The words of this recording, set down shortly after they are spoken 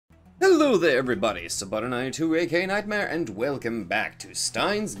Hello there everybody, Sabutter92 aka Nightmare, and welcome back to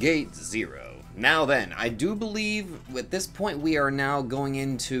Steins Gate 0. Now then, I do believe at this point we are now going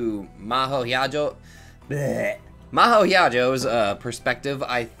into Maho Hyajo's perspective,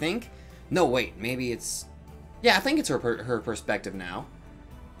 I think. No, wait, maybe it's... Yeah, I think it's her perspective now.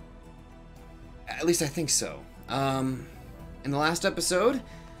 At least I think so. In the last episode,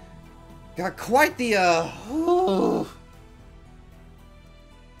 got quite the,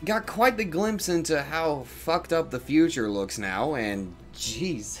 got quite the glimpse into how fucked up the future looks now, and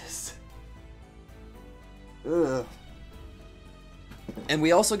Jesus. Ugh. And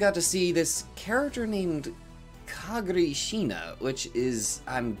we also got to see this character named Kagri Shina, which is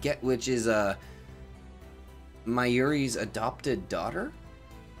Mayuri's adopted daughter?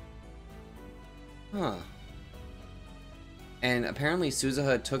 Huh. And apparently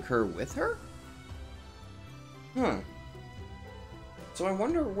Suzuha took her with her? Huh. So I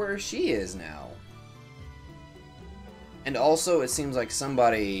wonder where she is now. And also, it seems like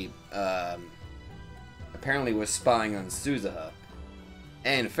somebody, apparently was spying on Suzuha.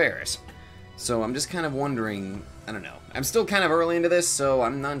 And Ferris. So I'm just kind of wondering, I don't know. I'm still kind of early into this, so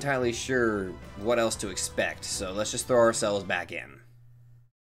I'm not entirely sure what else to expect. So let's just throw ourselves back in.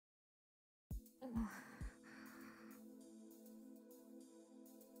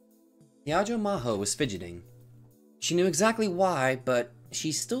 Hyajo Maho was fidgeting. She knew exactly why, but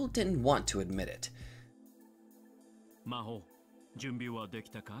she still didn't want to admit it. Maho, junbi wa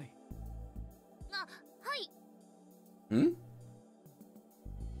dekita kai? Hmm?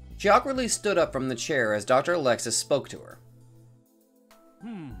 She awkwardly stood up from the chair as Dr. Alexis spoke to her.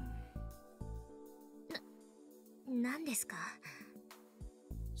 Nandeska?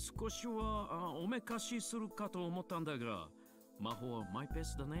 少しはおめかしするかと思ったんだが、魔法はマイペー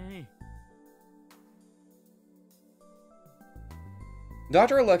スだね。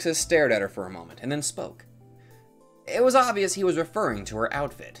Dr. Alexis stared at her for a moment and then spoke. It was obvious he was referring to her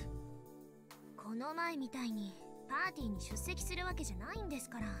outfit. この前みたいにパーティーに出席するわけじゃないんです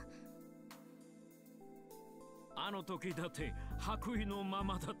から。あの時だって白衣のま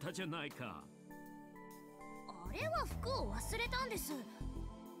まだったじゃないか。あれは服を忘れたんです。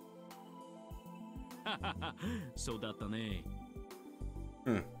そうだったね。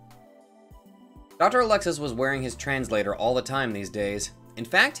Dr. Alexis was wearing his translator all the time these days. In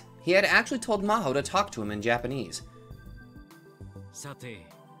fact, he had actually told Maho to talk to him in Japanese. さて、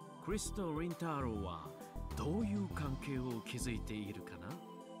クリスとリンタロウはどういう関係を築いているかな？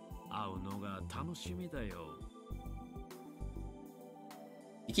会うのが楽しみだよ。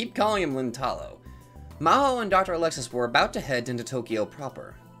You keep calling him Lintalo. Maho and Dr. Alexis were about to head into Tokyo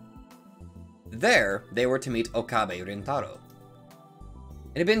proper. There, they were to meet Okabe Rintaro.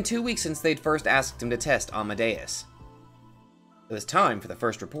 It had been 2 weeks since they'd first asked him to test Amadeus. It was time for the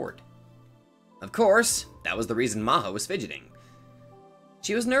first report. Of course, that was the reason Maho was fidgeting.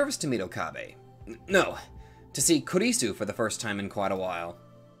 She was nervous to meet Okabe. No, to see Kurisu for the first time in quite a while.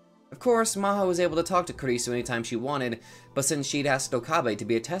 Of course, Maho was able to talk to Kurisu anytime she wanted, but since she'd asked Okabe to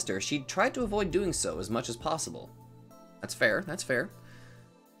be a tester, she'd tried to avoid doing so as much as possible. That's fair, that's fair.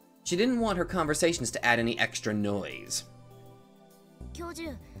 She didn't want her conversations to add any extra noise. 教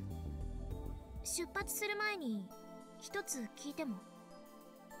授、出発する前に一つ聞いても。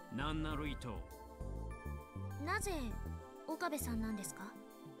なんなる意図？なぜ岡部さんなんですか？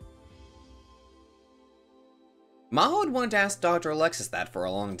 Maho had wanted to ask Dr. Alexis that for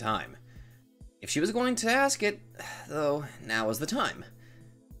a long time. If she was going to ask it, though, now was the time.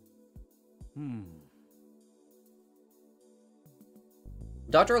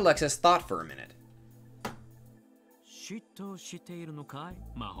 Dr. Alexis thought for a minute. 嫉妬しているのかい、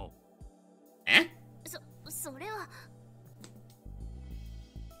魔法？Eh? それは。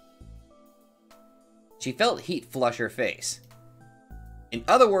She felt heat flush her face. In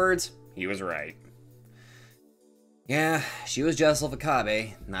other words, he was right. Yeah, she was jealous of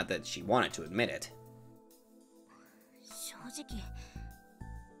Okabe, not that she wanted to admit it. 正直、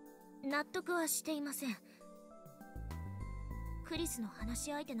納得はしていません。クリスの話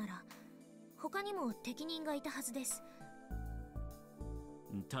し相手なら、他にも適任がいたはずです。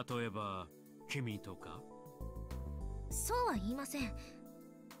例えば、君とか？そうは言いません。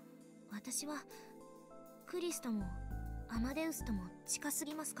私はクリスともアマデウスとも近す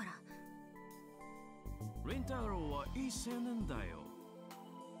ぎますから。リンタロウはいい青年だよ。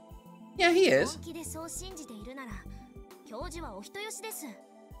Yeah, he is. 本気でそう信じているなら、教授はお人よしです。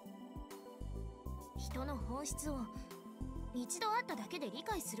人の本質を一度会っただけで理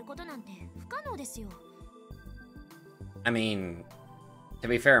解することなんて不可能ですよ。I mean, to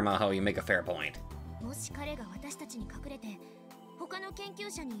be fair, Maho, you make a fair point. もし彼が私たちに隠れて他の研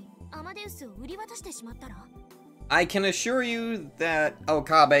究者にアマデウスを売り渡してしまったら？ I can assure you that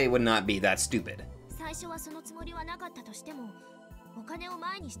Okabe would not be that stupid. 最初はそのつもりはなかったとしても、お金を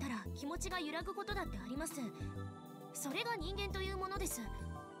前にしたら気持ちが揺らぐことだってあります。それが人間というものです。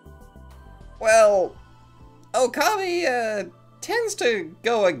Well, Okabe tends to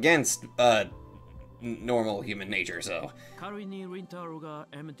go against normal human nature, so. 仮にリンタロが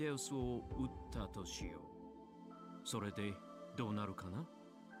エムデウスを撃ったとしよう。それでどうなるかな？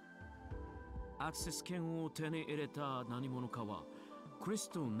アクセス権を手に入れた何者かはクリ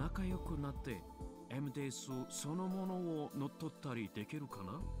スと仲良くなってエムデウスそのものを乗っ取ったりできるか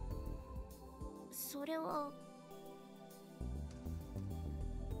な？それは。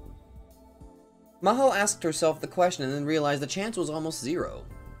Maho asked herself the question and then realized the chance was almost zero.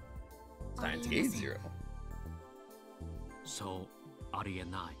 Steins gave 0. そう、ありえ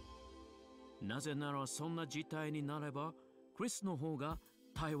ない。なぜならそんな事態になれば、クリスの方が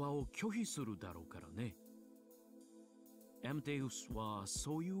対話を拒否するだろうからね。エムデウスは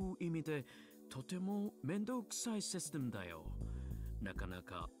そういう意味でとても面倒くさいシステムだよ。なかな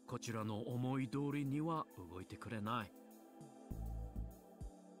かこちらの思い通りには動いてくれない。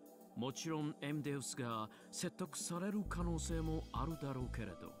もちろんエムデウスが説得される可能性もあるだろうけれ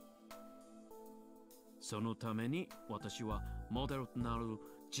ど、そのために私はモデルとなる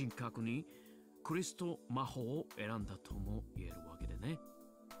人格にクリスと魔法を選んだとも言えるわけでね。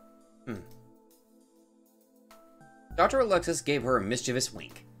Dr. Alexis gave her a mischievous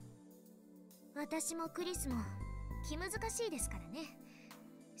wink. 私もクリスも気難しいですからね。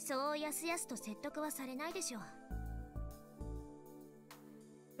そうやすやすと説得はされないでしょう。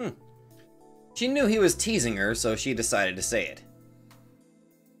She knew he was teasing her, so she decided to say it.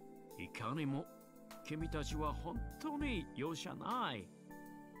 いかにも君たちは本当に容赦ない。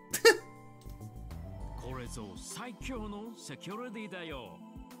これぞ最強のセキュリティだよ。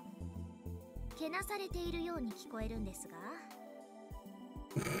けなされているように聞こえるんですが。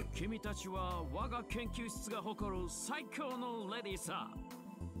君たちは我が研究室が誇る最強のレディーさ。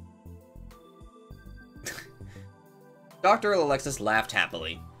Dr. Alexis laughed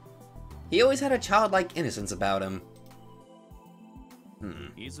happily. He always had a childlike innocence about him.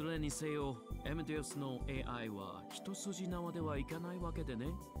 いずれにせよ、エムデウスの AI は一筋縄ではいかないわけでね。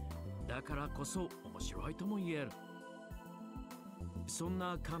だからこそ面白いとも言える。そん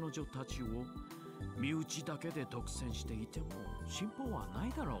な彼女たちを身内だけで独占していても進歩はな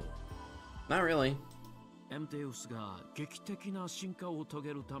いだろう。Not really. エムデウスが劇的な進化を遂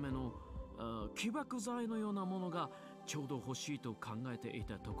げるための起爆剤のようなものがちょうど欲しいと考えてい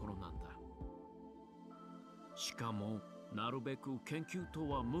たところなんだ。しかもなるべく研究と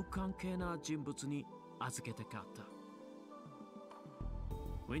は無関係な人物に預けてかった。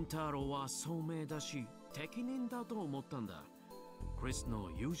ウィンターローは聡明だし適任だと思ったんだ。クリスの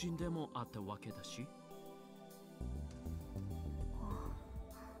友人でもあったわけだし。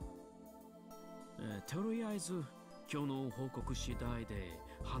とりあえず今日の報告次第で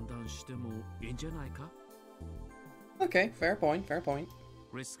判断してもいいんじゃないか？ Okay, fair point, fair point.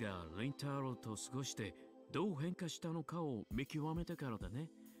 クリスがリンターローと過ごしてどう変化したのかを見極めてからだね。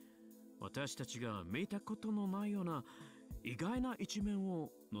私たちが見たことのないような意外な一面を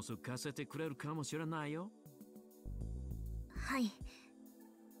覗かせてくれるかもしれないよ。はい。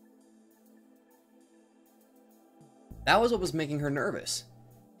That was what was making her nervous.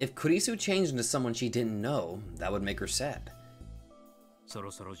 If Kurisu changed into someone she didn't know, that would make her sad. そ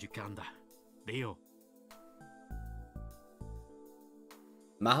ろそろ時間だ。リオ。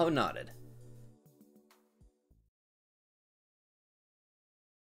Maho nodded.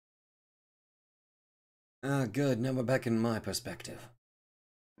 Good. Now we're back in my perspective.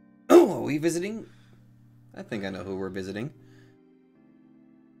 Oh, are we visiting? I think I know who we're visiting.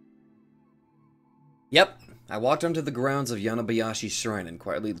 Yep. I walked onto the grounds of Yanabayashi's shrine and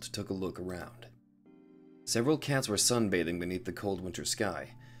quietly took a look around. Several cats were sunbathing beneath the cold winter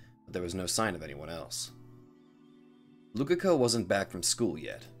sky, but there was no sign of anyone else. Lukako wasn't back from school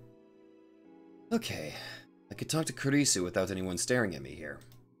yet. Okay, I could talk to Kurisu without anyone staring at me here.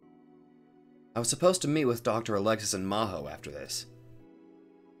 I was supposed to meet with Dr. Alexis and Maho after this.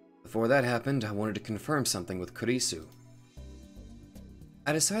 Before that happened, I wanted to confirm something with Kurisu.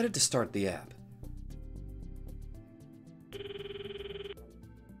 I decided to start the app.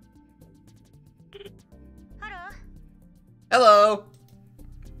 Hello!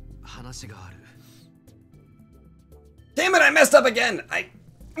 話がある。 Damn it, I messed up again!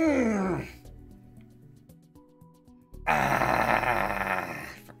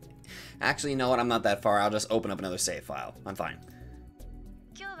 Actually, you know what? I'm not that far. I'll just open up another save file. I'm fine.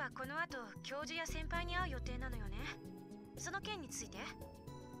 今日はこの後教授や先輩に会う予定なのよね。その件について。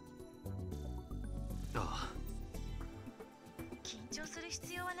ああ、緊張する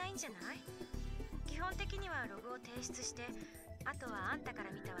必要はないんじゃない？基本的にはログを提出して、あとはあんたから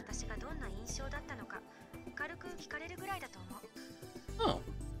見た私がどんな印象だったのか軽く聞かれるぐらいだと思う。Oh.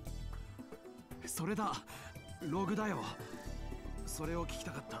 それだ、ログだよ。それを聞き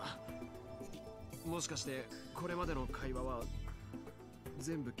たかった。もしかしてこれまでの会話は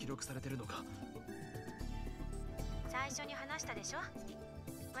全部記録されてるのか？最初に話したでしょ。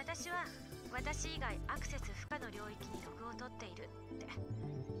私は私以外アクセス不可の領域にログを取っているって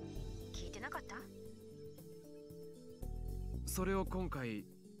聞いてなかった？それを今回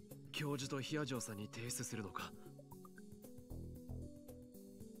教授とヒアジョーさんに提出するのか？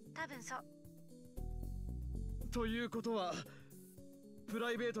多分そう。ということはプ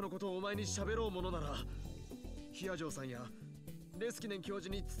ライベートのことをお前に喋ろうものならヒアジョーさんやレスキネン教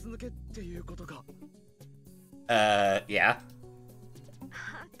授に筒抜けっていうことか。Yeah.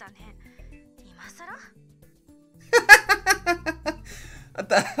 あんたね、今さらI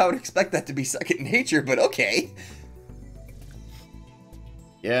thought I would expect that to be second nature, but okay.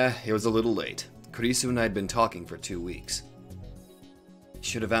 Yeah, it was a little late. Kurisu and I had been talking for 2 weeks.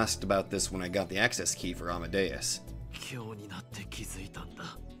 Should have asked about this when I got the access key for Amadeus. 今日になって気づいたんだ。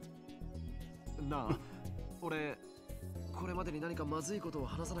なあ、俺、これまでに何かまずいことを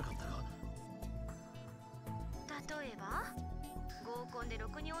話さなかったか？例えば合コンでろ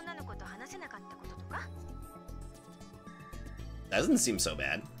くに女の子と話せなかったこととか。 Doesn't seem so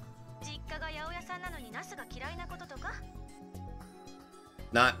bad. 実家が八百屋さんなのにナスが嫌いなこととか。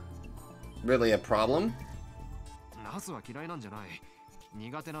 Not really a problem. ナスは嫌いなんじゃない。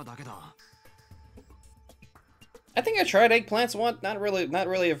苦手なだけだ。I think I tried eggplants once. Not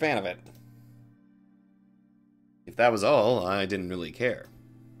really a fan of it. If that was all, I didn't really care.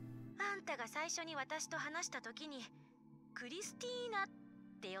 あんたが最初に私と話した時にクリスティーナっ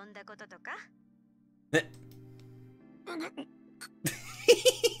て呼んだこととか。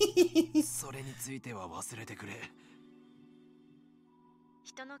それについては忘れてくれ。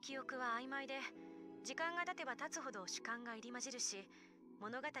人の記憶は曖昧で、時間が経てば経つほど主観が入り混じるし、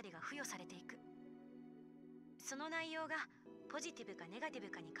物語が付与されていく。その内容がポジティブかネガティブ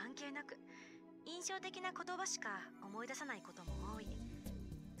かに関係なく、印象的な言葉しか思い出さないことも多い。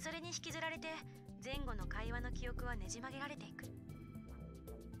それに引きずられて前後の会話の記憶はねじ曲げられていく。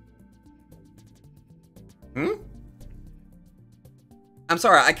I'm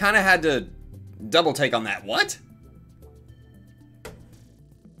sorry, I kind of had to double take on that. What?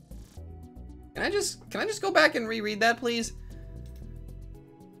 Can I just go back and reread that, please?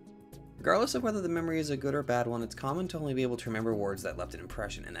 Regardless of whether the memory is a good or bad one, it's common to only be able to remember words that left an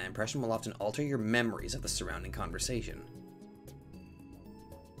impression, and that impression will often alter your memories of the surrounding conversation.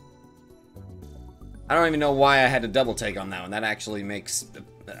 I don't even know why I had to double take on that one. That actually makes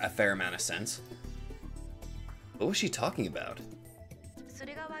a fair amount of sense. What was she talking about? そ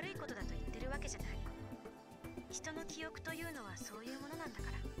れが悪いことだと言ってるわけじゃない。人の記憶というのはそういうものなんだか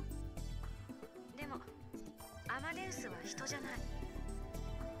ら。でもアマデウスは人じゃない。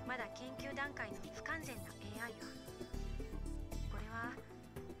まだ研究段階の不完全な AI よ。これは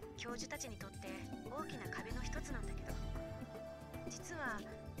教授たちにとって大きな壁の一つなんだけど、実は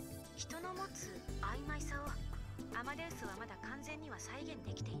人の持つ曖昧さをアマデウスはまだ完全には再現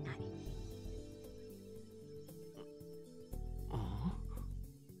できていない。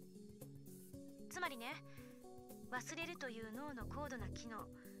つまりね、忘れるという脳の高度な機能、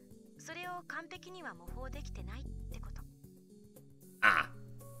それを完璧には模倣できてないってこと。ああ。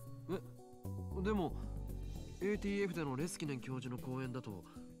でも ATF でのレスキネン教授の講演だと、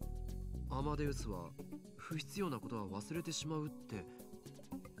アマデウスは不必要なことは忘れてしまうって。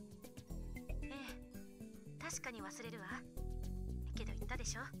ええ、確かに忘れるわ。けど言ったで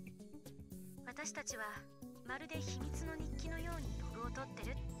しょ、私たちはまるで秘密の日記のようにログを取って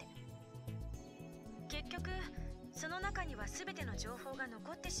るって。結局その中には全ての情報が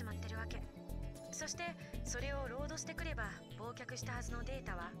残ってしまってるわけ。そしてそれをロードしてくれば忘却したはずのデー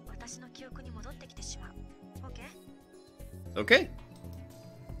タは私の記憶に戻ってきてしまう。 OK? Okay.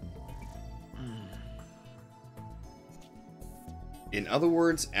 In other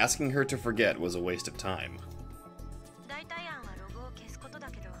words, asking her to forget was a waste of time. 代替案はログを消すことだ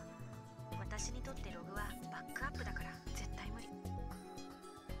けど、私にとってログはバックアップだから絶対無理。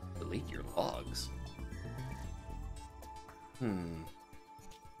 Delete your logs.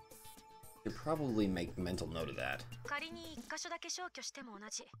 Should probably make mental note of that. 仮に一箇所だけ消去しても同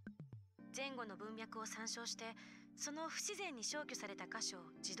じ。前後の文脈を参照して、その不自然に消去された箇所を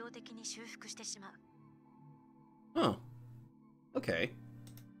自動的に修復してしまう。Huh. Okay.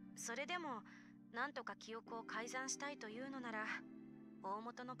 それでもなんとか記憶を改ざんしたいというのなら、大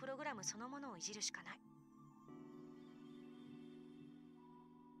元のプログラムそのものをいじるしかない。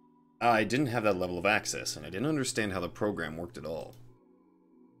I didn't have that level of access, and I didn't understand how the program worked at all.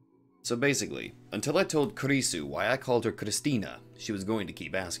 So basically, until I told Kurisu why I called her Christina, she was going to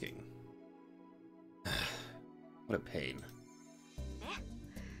keep asking. What a pain.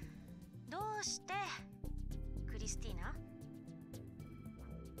 どうしてクリスティーナ？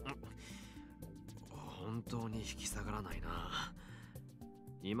本当に引き下がらないな。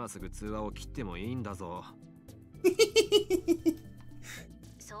今すぐ通話を切ってもいいんだぞ。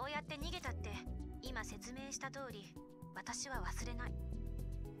そうやって逃げたって今説明した通り私は忘れない。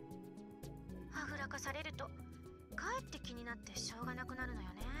はぐらかされるとかえって気になってしょうがなくなるのよ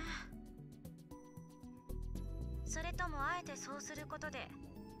ね。それともあえてそうすることで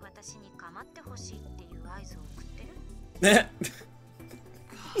私に構ってほしいっていう合図を送ってる？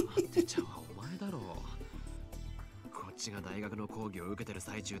構ってちゃうはお前だろう。こっちが大学の講義を受けてる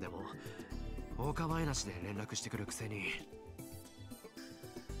最中でもお構いなしで連絡してくるくせに。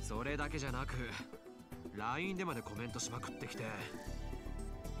それだけじゃなく LINE でまでコメントしまくってきて。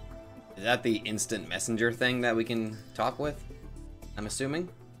Is that the instant messenger thing that we can talk with? I'm assuming?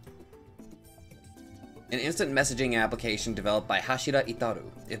 An instant messaging application developed by Hashira Itaru.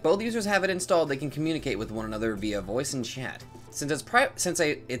 If both users have it installed, they can communicate with one another via voice and chat. Since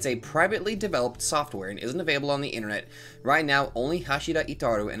it's a privately developed software and isn't available on the internet, right now only Hashira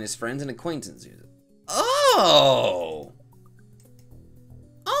Itaru and his friends and acquaintances use it. Oh!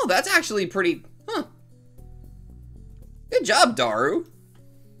 Oh, that's actually pretty... Huh. Good job, Daru!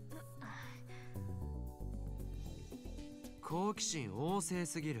 好奇心旺盛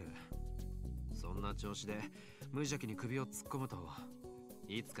すぎる。そんな調子で無邪気に首を突っ込むと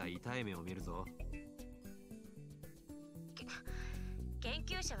いつか痛い目を見るぞ。研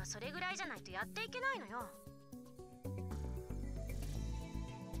究者はそれぐらいじゃないとやっていけないのよ。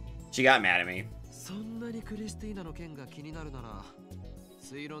She got mad at me. そんなにクリスティーナの件が気になるなら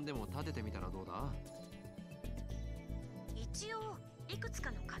推論でも立ててみたらどうだ？一応いくつ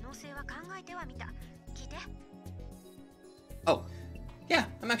かの可能性は考えてはみた。聞いて。Oh, yeah,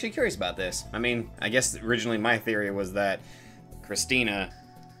 I'm actually curious about this. I mean, I guess originally my theory was that Christina,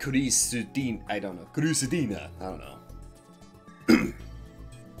 I don't know.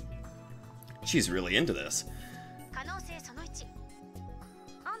 She's really into this. 可能性その1。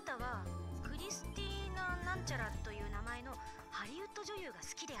あんたはクリスティーナなんちゃらという名前のハリウッド女優が好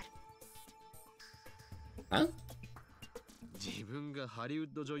きである。Huh? 自分がハリウッ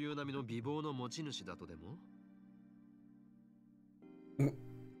ド女優並みの美貌の持ち主だとでも？見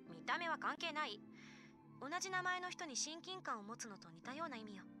た目は関係ない。同じ名前の人に親近感を持つのと似たような意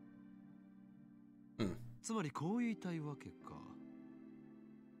味よ。つまりこう言いたいわけか。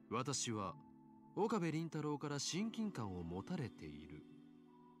私は岡部倫太郎から親近感を持たれている。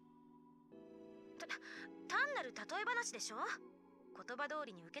単なる例え話でしょ。言葉通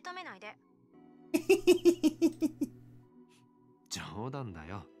りに受け止めないで。冗談だ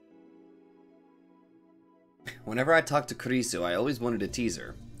よ。Whenever I talked to Kurisu, I always wanted to tease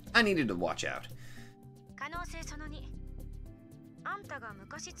her. I needed to watch out. 可能性その2。あんたが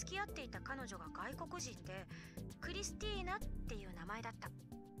昔付き合っていた彼女が外国人でクリスティーナっていう名前だった。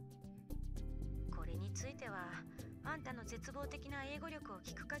これについてはあんたの絶望的な英語力を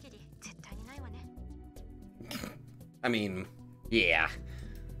聞く限り絶対にないわね。I mean, yeah.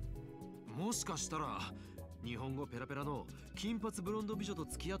 もしかしたら日本語ペラペラの金髪ブロンド美女と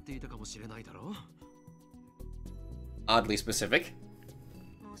付き合っていたかもしれないだろ。Oddly specific.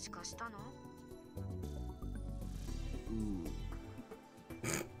 もしかしたの？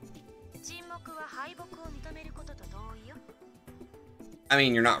沈黙は敗北を認めることと同意よ。I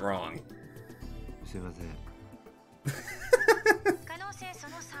mean, you're not wrong. すいません。可能性そ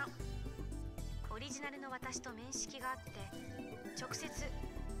の3。オリジナルの私と面識があって直接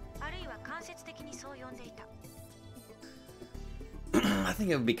あるいは間接的にそう呼んでいた。I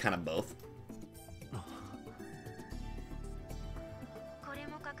think it would be kind of both. これ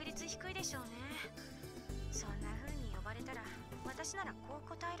も確率低いでしょうね。そんな風に呼ばれたら私ならこう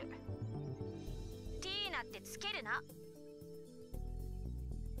答える。ティーナってつけるな。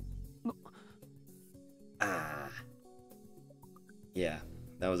Yeah,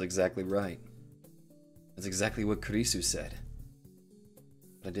 that was exactly right. That's exactly what Kurisu said.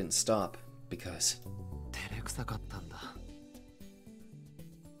 But I didn't stop because... 照れくさかったんだ。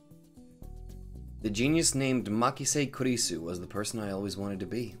The genius named Makise Kurisu was the person I always wanted to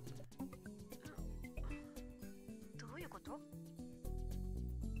be. どういうこと？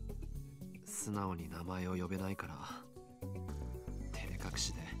素直に名前を呼べないから照れ隠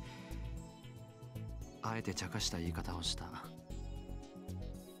しであえて茶化した言い方をした。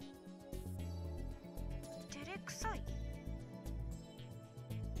照れくさい。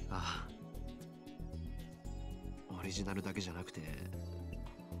ああ、オリジナルだけじゃなくて、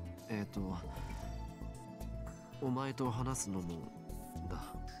お前と話すのもだ。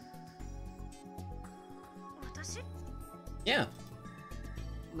私？ Yeah.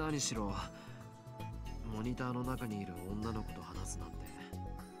 何しろモニターの中にいる女の子と話すなんて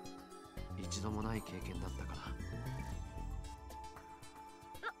一度もない経験だったから。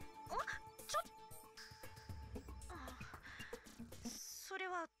それ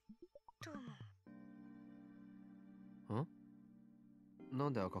はどうも。な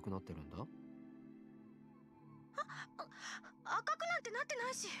んで赤くなってるんだ？赤くなんてなってな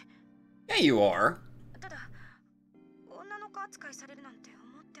いし。 Yeah, you are. ただ女の子扱いされるなんて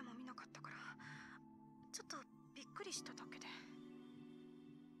思ってもみなかったから、ちょっとびっくりしただけで。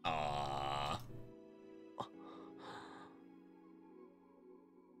Aww.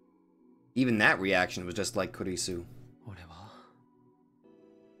 Even that reaction was just like Kurisu. 俺は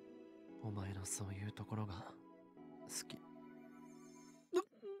お前のそういうところが好き。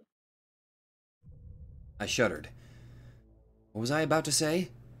I shuddered. What was I about to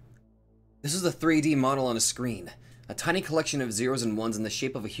say? This was a 3D model on a screen, a tiny collection of zeros and ones in the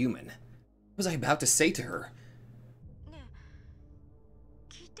shape of a human. What was I about to say to her? ねえ、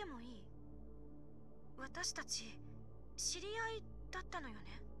聞いてもいい？私たち知り合いだったのよね。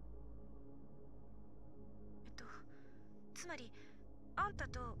つまりあんた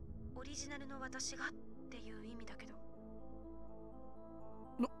とオリジナルの私がっていう意味だけど。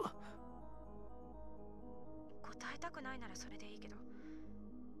答えたくないならそれでいいけど、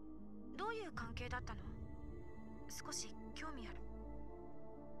どういう関係だったの？少し興味ある。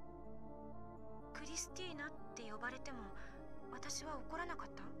クリスティーナって呼ばれても私は怒らなかっ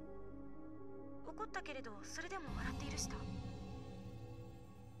た？怒ったけれどそれでも笑って許した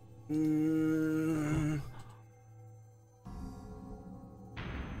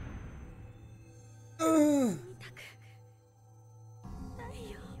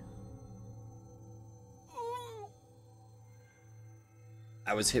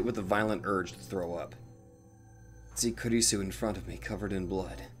？I was hit with a violent urge to throw up. See Kurisu in front of me, covered in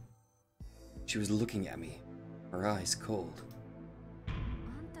blood. She was looking at me, her eyes cold.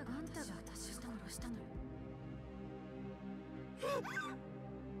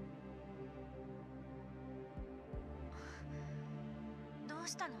 どう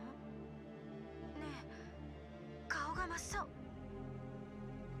したの？ねえ、顔が真っ青。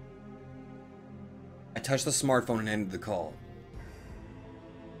I touched the smartphone and ended the call.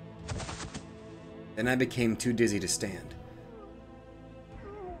 Then I became too dizzy to stand.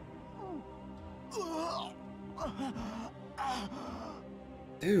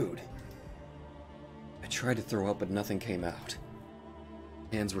 Dude. I tried to throw up, but nothing came out.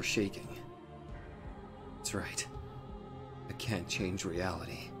 Hands were shaking. That's right. I can't change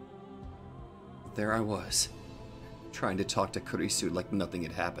reality. But there I was, trying to talk to Kurisu like nothing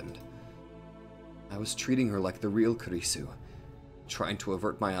had happened. I was treating her like the real Kurisu, trying to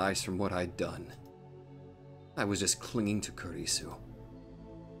avert my eyes from what I'd done. I was just clinging to Kurisu.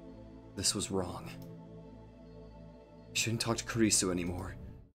 This was wrong. I shouldn't talk to Kurisu anymore.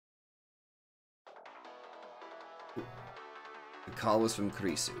 The call was from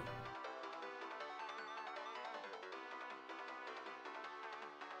Kurisu.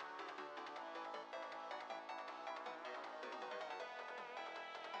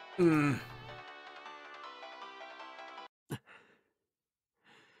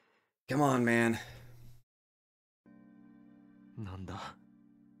 Come on, man. なんだ？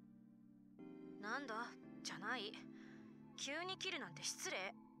なんだじゃない。急に切るなんて失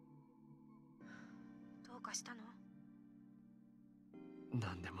礼。どうかしたの？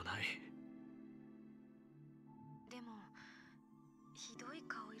なんでもない。でもひどい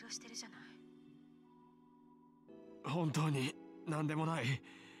顔色してるじゃない。本当になんでもない。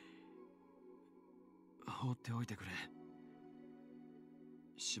放っておいてくれ。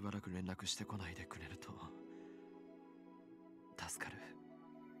しばらく連絡してこないでくれると助かる。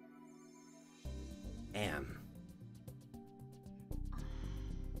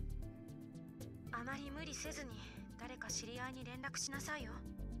あまり無理せずに誰か知り合いに連絡しなさいよ。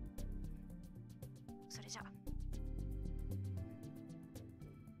それじゃ。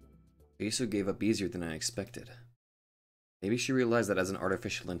Asu gave up easier than I expected. Maybe she realized that as an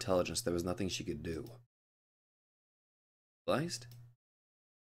artificial intelligence there was nothing she could do. Realized?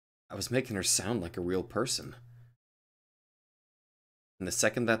 I was making her sound like a real person. And the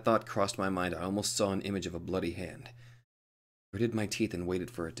second that thought crossed my mind, I almost saw an image of a bloody hand. I gritted my teeth and waited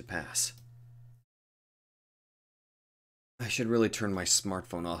for it to pass. I should really turn my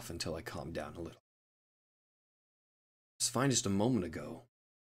smartphone off until I calm down a little. It was fine just a moment ago.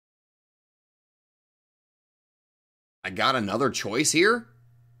 I got another choice here?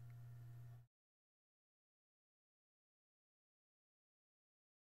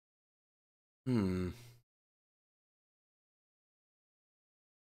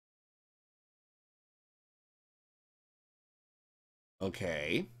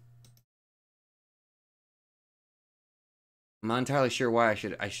 Okay. I'm not entirely sure why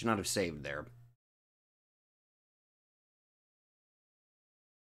I should not have saved there.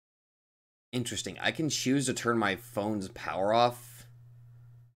 Interesting. I can choose to turn my phone's power off.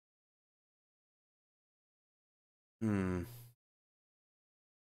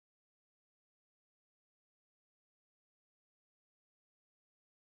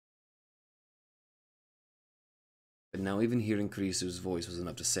 But now even hearing Kurisu's voice was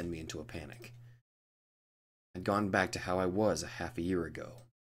enough to send me into a panic. I'd gone back to how I was a half a year ago.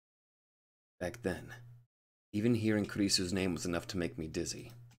 Back then, even hearing Kurisu's name was enough to make me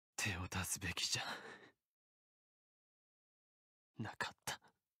dizzy.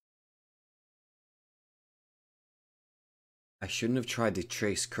 I shouldn't have tried to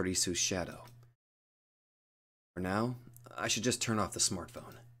trace Kurisu's shadow. For now, I should just turn off the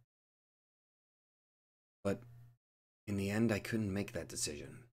smartphone. But in the end, I couldn't make that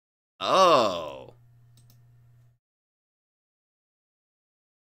decision. Oh!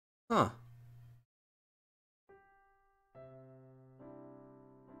 Huh.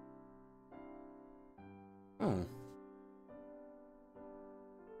 Oh.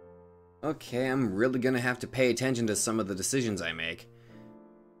 Okay, I'm really gonna have to pay attention to some of the decisions I make.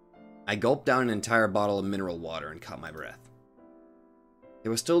 I gulped down an entire bottle of mineral water and caught my breath.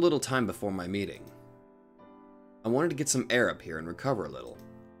 There was still a little time before my meeting. I wanted to get some air up here and recover a little.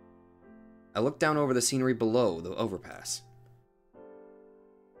 I looked down over the scenery below the overpass.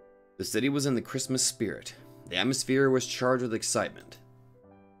 The city was in the Christmas spirit. The atmosphere was charged with excitement.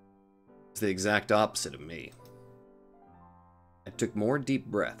 It's the exact opposite of me. I took more deep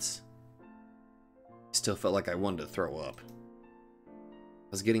breaths. Still felt like I wanted to throw up.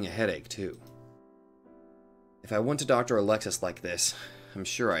 I was getting a headache, too. If I went to Dr. Alexis like this, I'm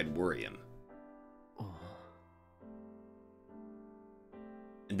sure I'd worry him.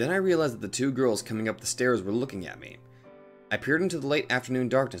 And then I realized that the two girls coming up the stairs were looking at me. I peered into the late afternoon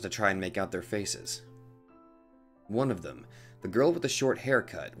darkness to try and make out their faces. One of them, the girl with the short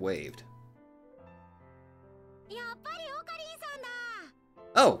haircut, waved.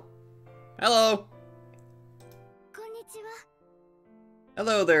 Oh! Hello!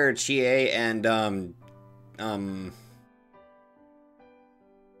 Hello there, Chie and,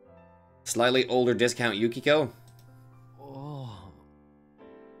 slightly older discount Yukiko?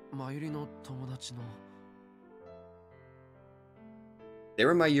 They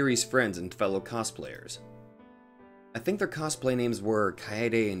were Mayuri's friends and fellow cosplayers. I think their cosplay names were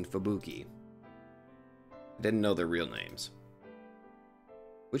Kaede and Fubuki. I didn't know their real names.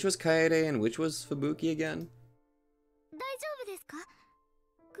 Which was Kaede and which was Fubuki again?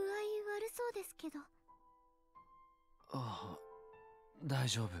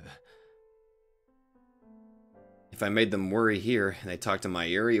 If I made them worry here and they talked to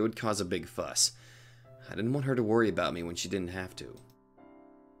Mayuri, it would cause a big fuss. I didn't want her to worry about me when she didn't have to.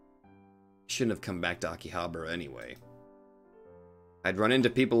 Shouldn't have come back to Akihabara anyway. I'd run into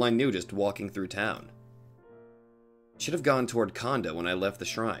people I knew just walking through town. Should have gone toward Kondo when I left the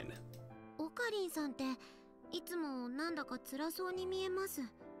shrine.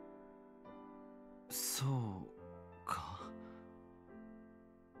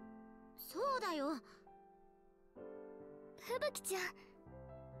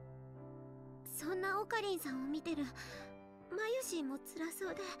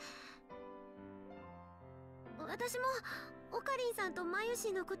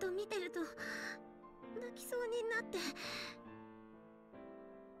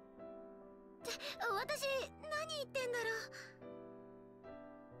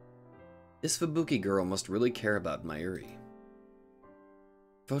 This Fubuki girl must really care about Mayuri.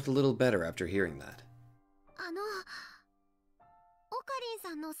 Felt a little better after hearing that.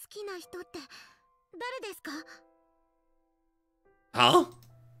 Huh?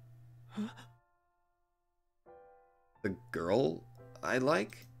 The girl I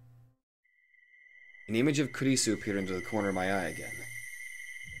like? An image of Kurisu appeared into the corner of my eye again.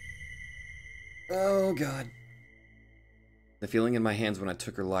 Oh god. The feeling in my hands when I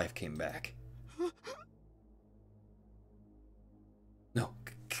took her life came back. No,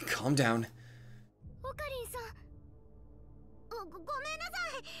 calm down.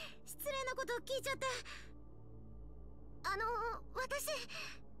 私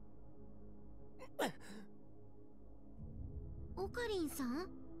オカリンさん、本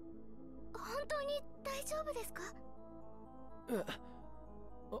当に大丈夫ですか？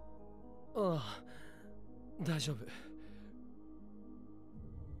ああ、大丈夫。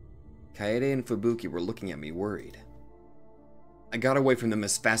Kaede and Fubuki were looking at me worried. I got away from them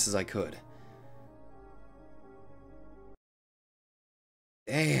as fast as I could.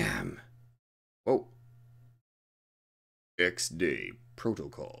 Damn. Whoa. XD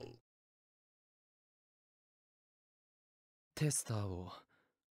Protocol. テスターを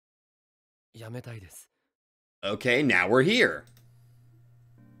やめたいです。 Okay, now we're here.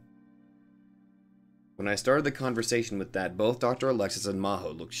 When I started the conversation with that, both Dr. Alexis and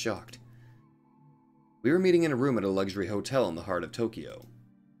Maho looked shocked. We were meeting in a room at a luxury hotel in the heart of Tokyo.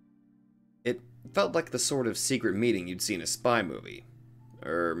 It felt like the sort of secret meeting you'd see in a spy movie.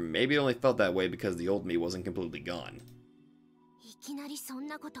 Or maybe it only felt that way because the old me wasn't completely gone. いきなりそん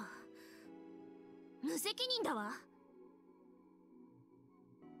なこと。無責任だわ。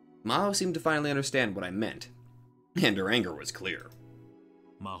Maho seemed to finally understand what I meant, and her anger was clear.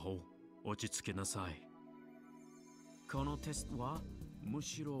 魔法、落ち着きなさい。このテストはむ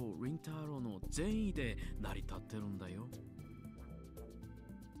しろリンタロウの善意で成り立ってるんだよ。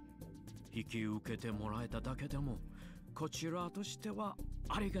引き受けてもらえただけでもこちらとしては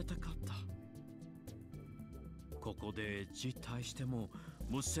ありがたかった。ここで辞退しても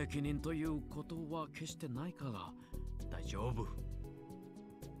無責任ということは決してないから大丈夫。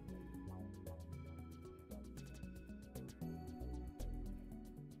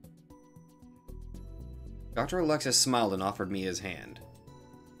Dr. Alexis smiled and offered me his hand.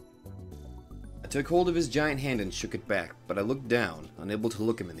 I took hold of his giant hand and shook it back, but I looked down, unable to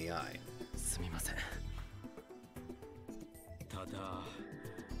look him in the eye. すみません。ただ、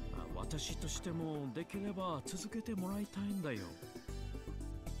私としてもできれば続けてもらいたいんだよ。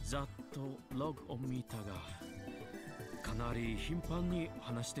ざっとログを見たが、かなり頻繁に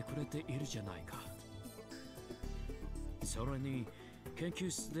話してくれているじゃないか。それに、研究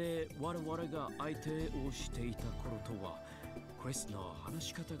室で我々が相手をしていた頃とはクリスの話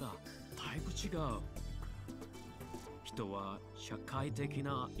し方がだいぶ違う。人は社会的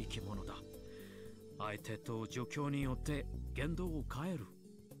な生き物だ。相手と状況によって言動を変える。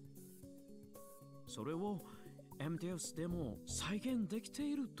それを MDS でも再現できて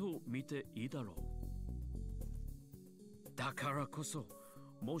いると見ていいだろう。だからこそ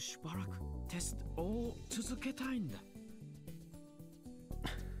もうしばらくテストを続けたいんだ。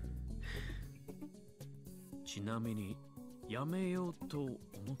ちなみにやめようと思っ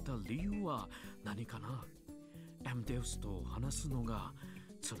た理由は何かな？ MDS と話すのが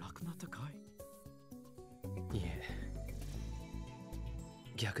辛くなったかい？いえ、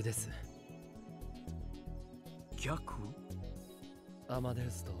逆です。逆？アマデウ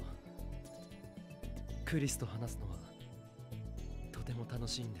スとクリスと話すのはとても楽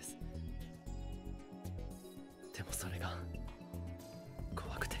しいんです。でもそれが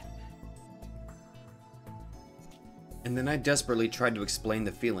怖くて。And then I desperately tried to explain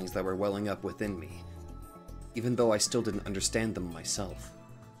the feelings that were welling up within me, even though I still didn't understand them myself.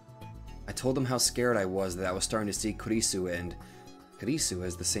 I told them how scared I was that I was starting to see Kurisu and Kurisu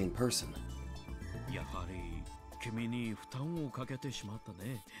as the same person. やはり君に負担をかけてしまった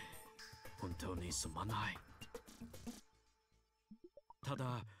ね。本当にすまない。た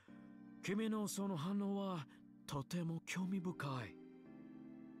だ、君のその反応はとても興味深い。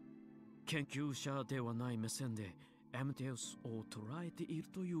研究者ではない目線でMTS を捉えている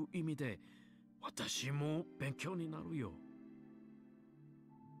という意味で私も勉強になるよ。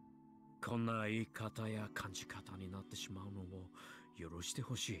こんな言い方や感じ方になってしまうのを許して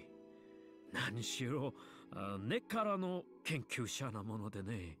ほしい。何しろ根っからの研究者なもので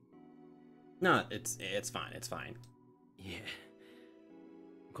ね。No, it's fine, it's fine. いえ、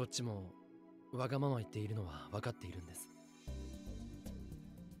こっちもわがまま言っているのは分かっているんです。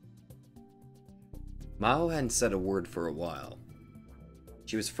Mao hadn't said a word for a while.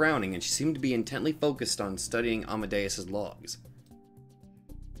 She was frowning and she seemed to be intently focused on studying Amadeus's logs.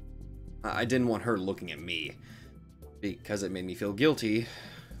 I didn't want her looking at me, because it made me feel guilty,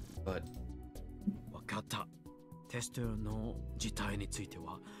 but... わかった。テストの事態について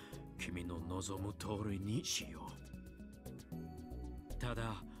は君の望む通りにしよう。た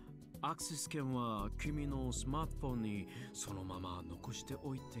だ、アクセス権は君のスマートフォンにそのまま残して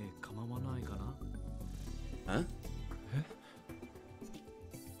おいて構わないかな？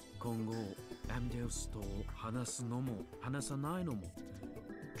今後、MDS と話すのも話さないのも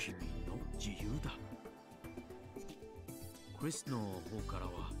君の自由だ。クリスの方から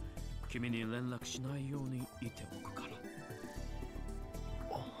は君に連絡しないように言っておくから。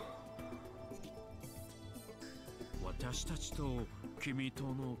私たちと君と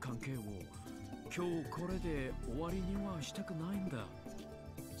の関係を今日これで終わりにはしたくないんだ。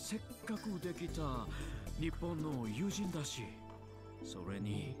せっかくできた日本の友人だし、それ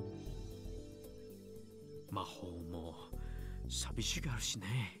に魔法も寂しがるし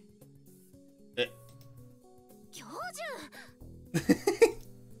ね。教授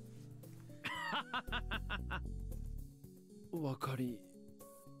わかり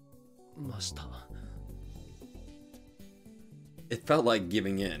ました。 It felt like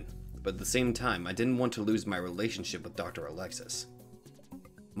giving in, but at the same time, I didn't want to lose my relationship with Dr. Alexis.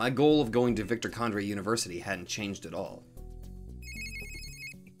 My goal of going to Victor Condrey University hadn't changed at all.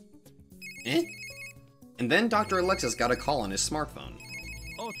 Eh? And then Dr. Alexis got a call on his smartphone.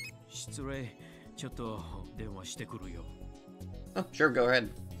 おっ、失礼。ちょっと電話してくるよ。Oh, sure, go ahead.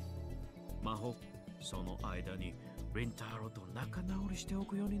 魔法、その間にリンタロウと仲直りしてお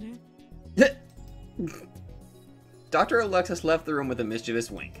くようにね。Dr. Alexis left the room with a mischievous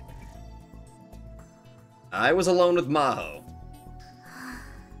wink. I was alone with Maho.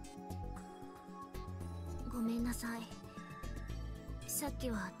 ごめんなさい。さっき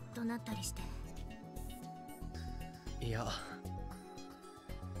は怒鳴ったりして。いや、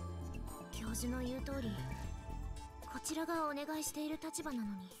教授の言う通り、こちらがお願いしている立場なの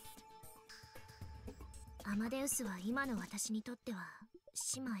に。アマデウスは今の私にとっては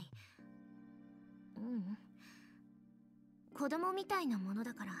姉妹、子供みたいなもの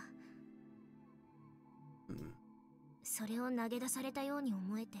だから、それを投げ出されたように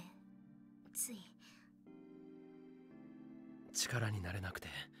思えて、つい力になれなくて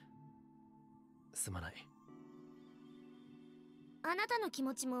すまない。あなたの気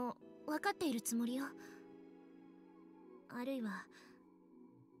持ちも分かっているつもりよ。あるいは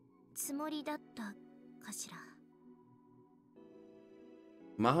つもりだったかしら。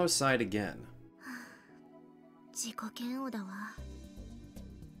 Maho sighed again. 自己嫌悪だわ。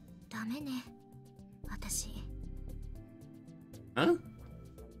ダメね、私。Huh?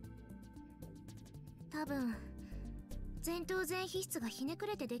 多分前頭前皮質がひねく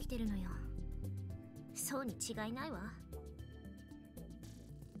れてできてるのよ。そうに違いないわ。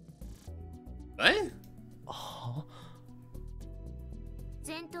What? は？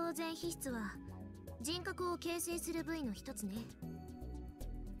前頭前皮質は人格を形成する部位の一つね。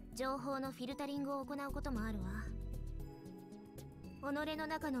情報のフィルタリングを行うこともあるわ。己の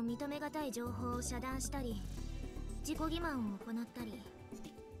中の認めがたい情報を遮断したり、自己欺瞞を行ったり。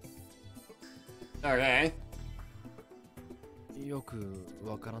Okay. よく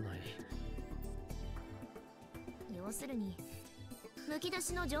わからない。要するにむき出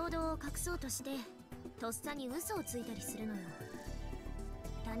しの情動を隠そうとしてとっさに嘘をついたりするのよ。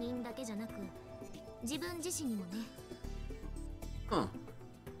他人だけじゃなく自分自身にもね。Huh.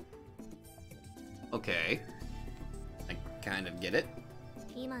 Okay. I kind of get it.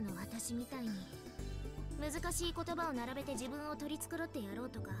 今の私みたいに難しい言葉を並べて自分を取り繕ってやろう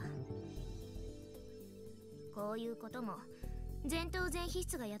とか、こういうことも前頭前皮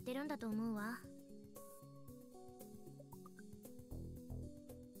質がやってるんだと思うわ。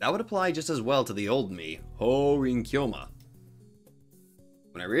That would apply just as well to the old me, Horin Kyoma.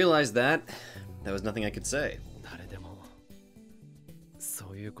 When I realized that, there was nothing I could say. 誰でも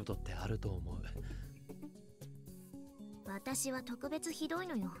そういうことってあると思う。私は特別ひどい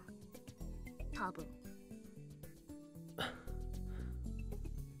のよ、多分。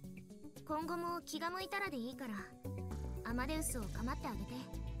今後も気が向いたらでいいからアマデウスを構ってあげて。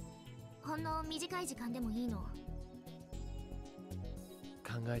ほんの短い時間でもいいの。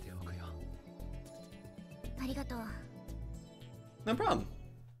考えておくよ。ありがとう。 No problem.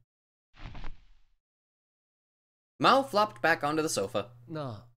 Mao flopped back onto the sofa.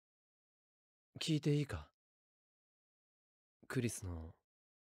 なあ、聞いていいか？クリスの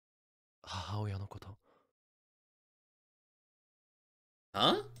母親のこと。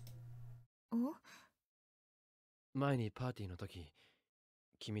Huh? お？前にパーティーの時、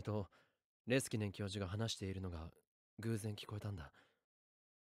君とレスキネン教授が話しているのが偶然聞こえたんだ。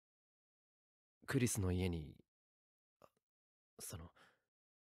クリスの家に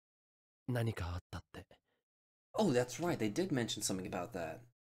何かあったって。 Oh, that's right. They did mention something about that.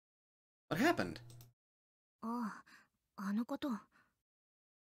 What happened? ああ、あのこと。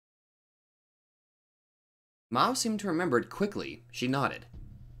Mao seemed to remember it quickly. She nodded.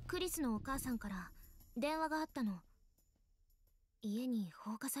 クリスのお母さんから電話があったの。家に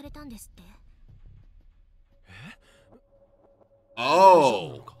放火されたんですって。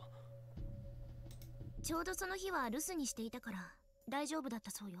Oh! ちょうどその日は留守にしていたから大丈夫だった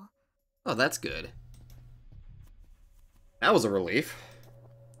そうよ。Oh, that's good. That was a relief.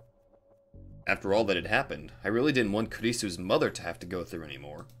 After all that had happened, I really didn't want Kurisu's mother to have to go through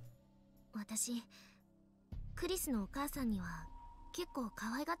anymore. 私、クリスのお母さんには結構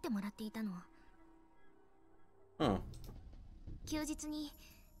可愛がってもらっていたの。Huh. 休日に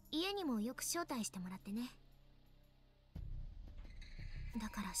家にもよく招待してもらってね。だ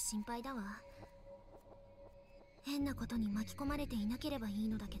から心配だわ。変なことに巻き込まれていなければいい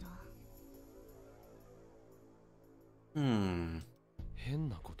のだけど。変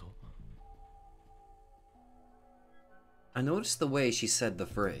なこと？ I noticed the way she said the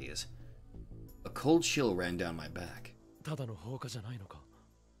phrase. A cold chill ran down my back. ただの放火じゃないのか？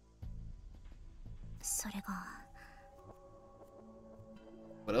それが。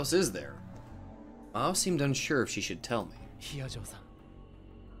What else is there? Mao seemed unsure if she should tell me. ヒヤジョウさん。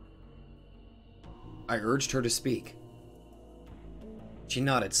I urged her to speak. She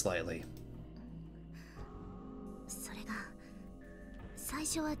nodded slightly. それが最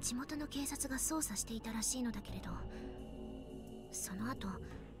初は地元の警察が捜査していたらしいのだけれど、その後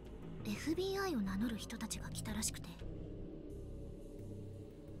FBI を名乗る人たちが来たらしくて。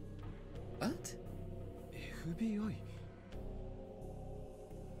What? FBI?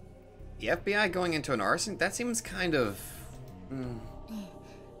 The FBI going into an arson? That seems kind of... え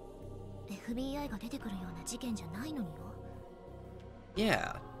え、FBI が出てくるような事件じゃないのによ。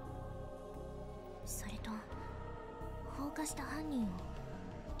Yeah. それと放火した犯人を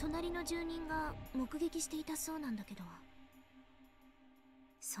隣の住人が目撃していたそうなんだけど、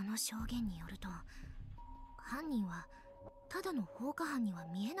その証言によると犯人はただの放火犯には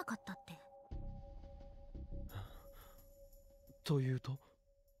見えなかったって。というと？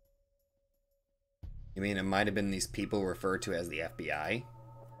 You mean it might have been these people referred to as the FBI?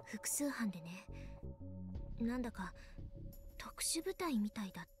 複数犯でね、なんだか特殊部隊みた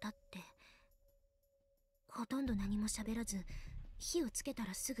いだったって。ほとんど何も喋らず、火をつけた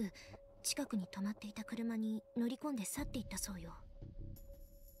らすぐ近くに止まっていた車に乗り込んで去っていったそうよ。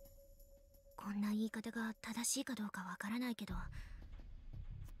こんな言い方が正しいかどうかわからないけど、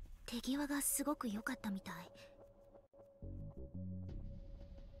手際がすごく良かったみたい。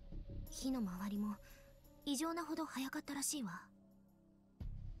火の周りも異常なほど早かったらしいわ。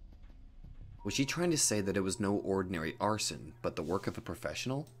Was she trying to say that it was no ordinary arson, but the work of a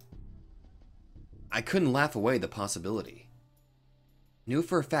professional? I couldn't laugh away the possibility. Knew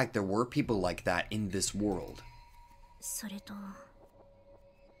for a fact there were people like that in this world. それと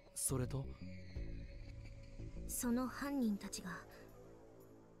その犯人たちが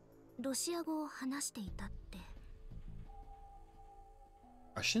ロシア語を話していたって。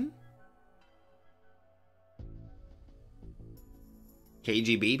 Russian?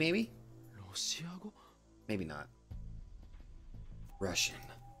 KGB, maybe? ロシア語？ Maybe not. Russian.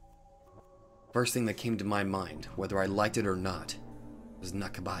 First thing that came to my mind, whether I liked it or not, was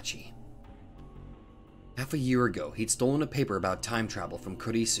Nakabachi. Half a year ago, he'd stolen a paper about time travel from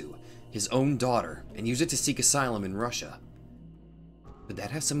Kurisu, his own daughter, and used it to seek asylum in Russia. Could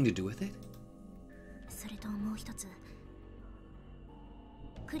that have something to do with it? それともう一つ、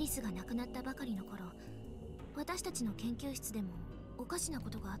クリスが亡くなったばかりの頃、私たちの研究室でもおかしなこ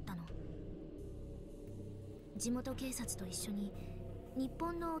とがあったの。地元警察と一緒に日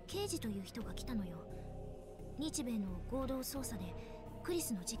本の刑事という人が来たのよ。日米の合同捜査でクリ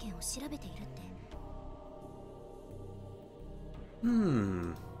スの事件を調べているって。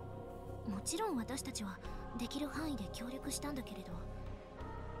もちろん私たちはできる範囲で協力したんだけれど、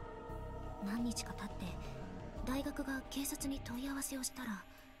何日か経って大学が警察に問い合わせをしたら、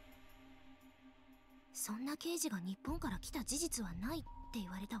そんな刑事が日本から来た事実はないって言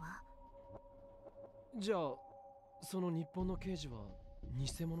われたわ。じゃあその日本の刑事は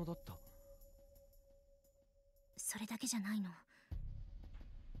偽物だった？それだけじゃないの。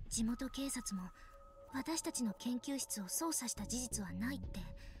地元警察も私たちの研究室を捜査した事実はないって。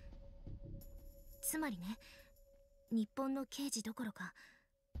つまりね、日本の刑事どころか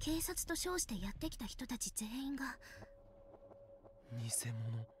警察と称してやってきた人たち全員が偽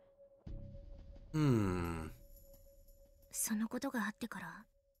Hmm. そのことがあってから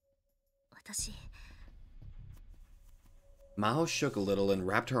私。 Mao shook a little and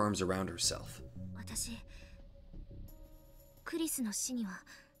wrapped her arms around herself. 私、クリスの死には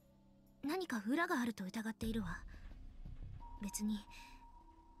何か裏があると疑っているわ。別に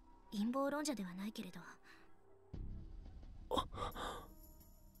陰謀論者ではないけれど、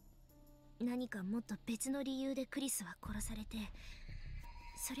何かもっと別の理由でクリスは殺されて、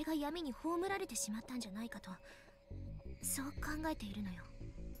それが闇に葬られてしまったんじゃないかと、そう考えているのよ。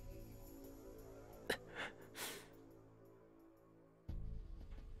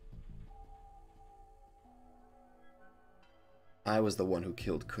I was the one who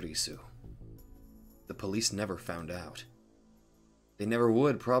killed Kurisu. The police never found out. They never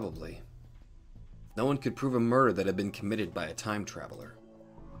would, probably. No one could prove a murder that had been committed by a time traveler.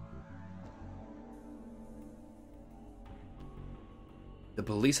 The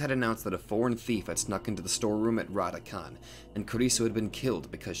police had announced that a foreign thief had snuck into the storeroom at Radakan, and Kurisu had been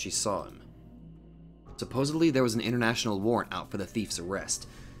killed because she saw him. Supposedly, there was an international warrant out for the thief's arrest,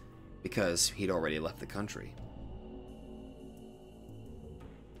 because he'd already left the country.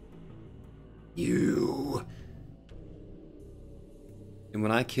 You... And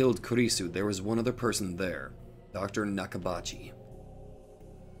when I killed Kurisu, there was one other person there, Dr. Nakabachi.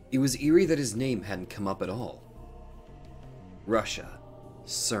 It was eerie that his name hadn't come up at all. Russia,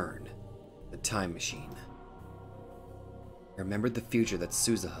 CERN, the time machine. I remembered the future that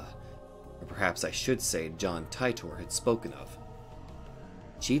Suzuha, or perhaps I should say John Titor, had spoken of.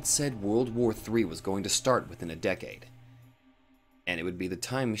 She'd said World War III was going to start within a decade, and it would be the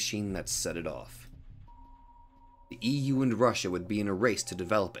time machine that set it off. The EU and Russia would be in a race to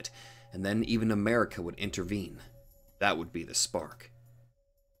develop it, and then even America would intervene. That would be the spark.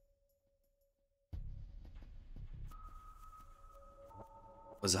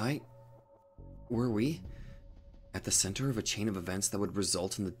 Were we, at the center of a chain of events that would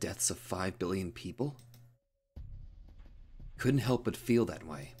result in the deaths of 5 billion people? Couldn't help but feel that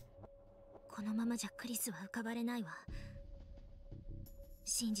way. このままじゃクリスは浮かばれないわ。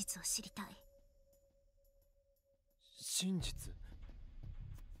真実を知りたい。真実?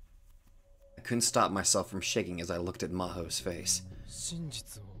 I couldn't stop myself from shaking as I looked at Maho's face. 真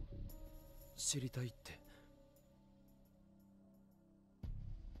実を知りたいって。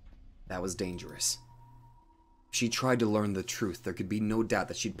That was dangerous. If she tried to learn the truth, there could be no doubt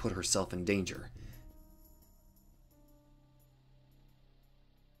that she'd put herself in danger.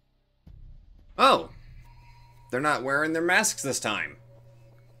 Oh! They're not wearing their masks this time.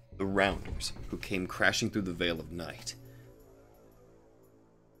 The Rounders, who came crashing through the veil of night.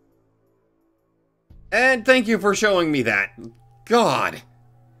 And thank you for showing me that. God!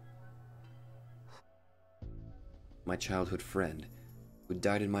 My childhood friend, who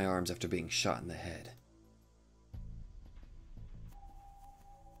died in my arms after being shot in the head.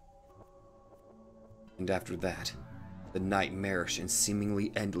 And after that, the nightmarish and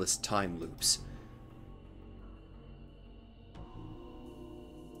seemingly endless time loops.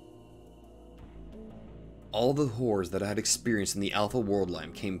 All the horrors that I had experienced in the Alpha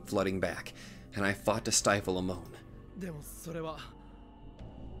Worldline came flooding back, and I fought to stifle a moan. でもそれは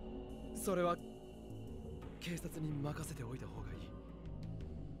警察に任せておいた方がいい。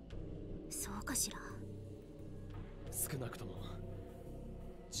そうかしら。少なくとも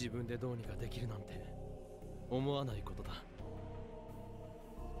自分でどうにかできるなんて思わないことだ。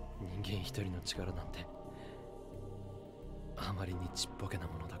人間一人の力なんてあまりにちっぽけな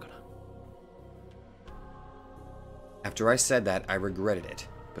ものだから。After I said that, I regretted it,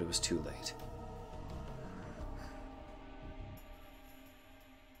 but it was too late.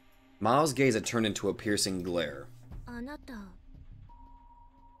 Mao's gaze had turned into a piercing glare. あなた、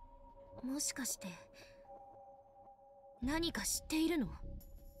もしかして何か知っているの?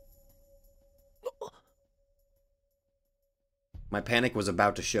 My panic was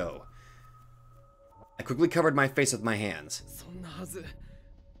about to show. I quickly covered my face with my hands. そんなはず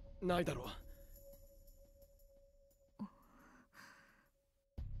ないだろう。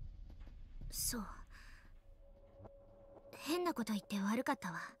そう。変なこと言って悪かっ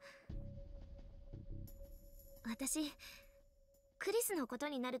たわ。私、クリスのこと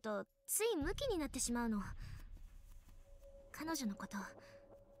になるとついムキになってしまうの。彼女のこと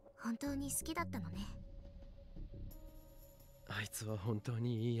本当に好きだったのね。あいつは本当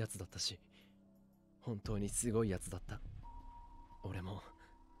にいいやつだったし、本当にすごいやつだった。俺も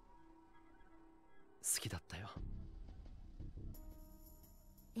好きだったよ。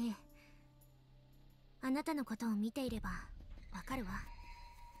ええ。あなたのことを見ていればわかるわ。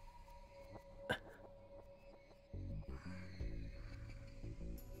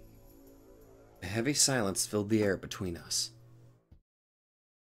A heavy silence filled the air between us.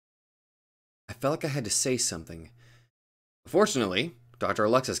 I felt like I had to say something. Fortunately, Dr.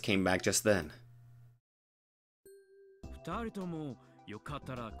 Alexis came back just then. 二人ともよかっ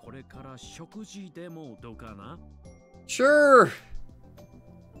たらこれから食事でもどうかな? Sure!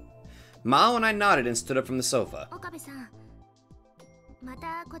 Mao and I nodded and stood up from the sofa. 岡部さん、ま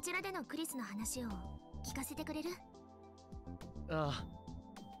たこちらでのクリスの話を聞かせてくれる? ああ、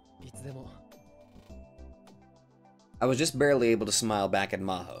いつでも。I was just barely able to smile back at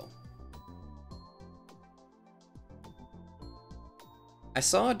Maho. I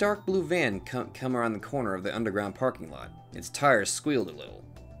saw a dark blue van come around the corner of the underground parking lot. Its tires squealed a little.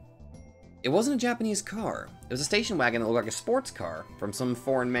 It wasn't a Japanese car. It was a station wagon that looked like a sports car from some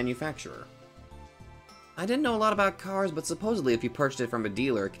foreign manufacturer. I didn't know a lot about cars, but supposedly if you purchased it from a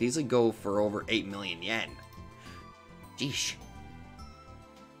dealer, it could easily go for over 8 million yen. Sheesh.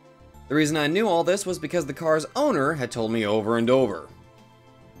 The reason I knew all this was because the car's owner had told me over and over.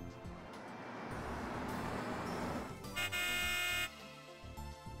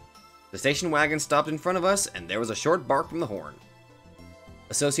 The station wagon stopped in front of us, and there was a short bark from the horn.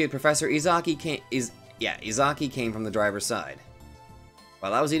 Associate Professor Izaki came from the driver's side.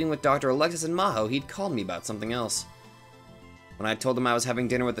 While I was eating with Dr. Alexis and Maho, he'd called me about something else. When I told him I was having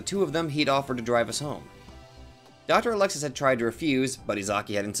dinner with the two of them, he'd offered to drive us home. Dr. Alexis had tried to refuse, but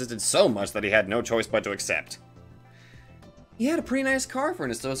Izaki had insisted so much that he had no choice but to accept. He had a pretty nice car for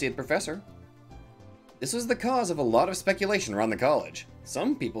an associate professor. This was the cause of a lot of speculation around the college.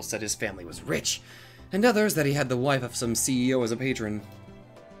 Some people said his family was rich, and others that he had the wife of some CEO as a patron.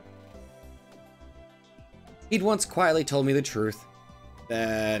 He'd once quietly told me the truth,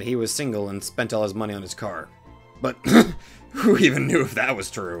 that he was single and spent all his money on his car. But who even knew if that was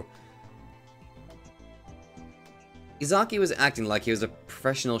true? Izaki was acting like he was a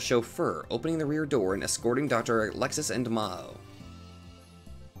professional chauffeur, opening the rear door and escorting Dr. Alexis and Maho.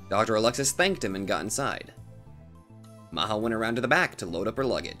 Dr. Alexis thanked him and got inside. Maho went around to the back to load up her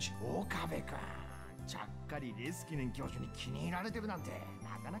luggage.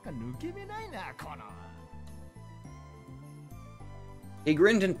 He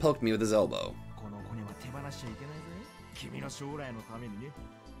grinned and poked me with his elbow.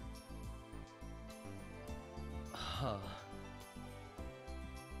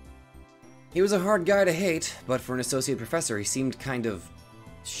 He was a hard guy to hate, but for an associate professor, he seemed kind of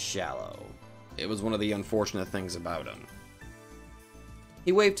shallow. It was one of the unfortunate things about him.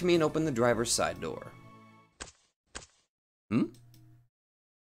 He waved to me and opened the driver's side door.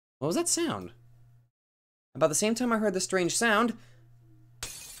 What was that sound? About the same time I heard the strange sound,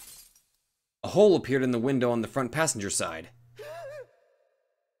 a hole appeared in the window on the front passenger side.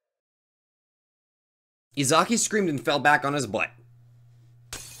 Izaki screamed and fell back on his butt.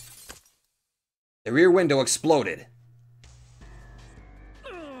 The rear window exploded.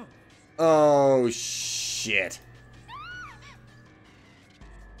 Oh, shit.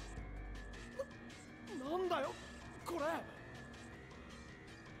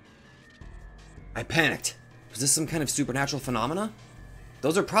 I panicked. Was this some kind of supernatural phenomena?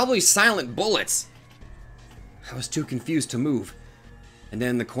 Those are probably silent bullets. I was too confused to move. And then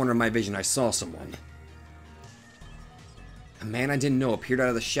in the corner of my vision, I saw someone. A man I didn't know appeared out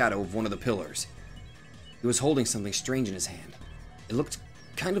of the shadow of one of the pillars. He was holding something strange in his hand. It looked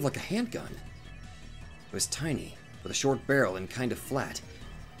kind of like a handgun. It was tiny, with a short barrel and kind of flat.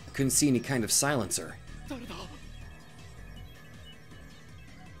 I couldn't see any kind of silencer.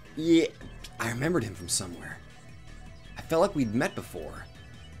 Yeah, I remembered him from somewhere. I felt like we'd met before.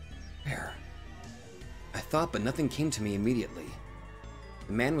 Where? I thought, but nothing came to me immediately.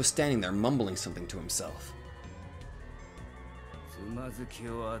 The man was standing there mumbling something to himself.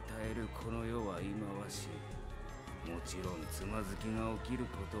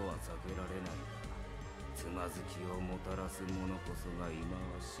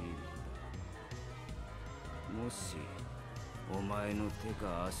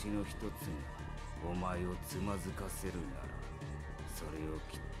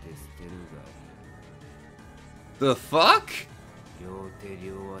 The fuck?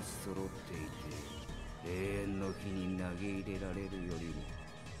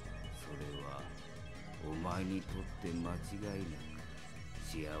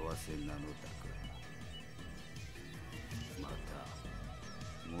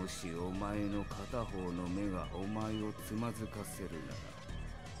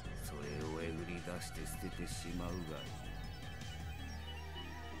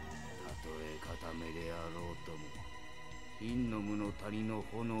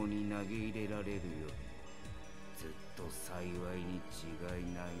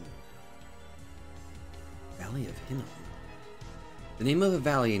 Valley of Hinnom. The name of a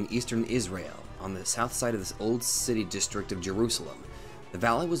valley in eastern Israel, on the south side of this old city district of Jerusalem. The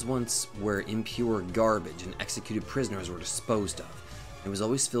valley was once where impure garbage and executed prisoners were disposed of. It was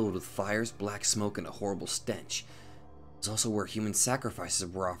always filled with fires, black smoke, and a horrible stench. It was also where human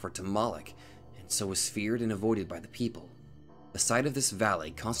sacrifices were offered to Moloch, and so was feared and avoided by the people. The sight of this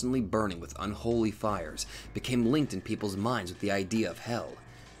valley, constantly burning with unholy fires, became linked in people's minds with the idea of hell.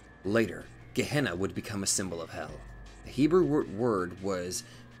 Later, Gehenna would become a symbol of hell. The Hebrew word was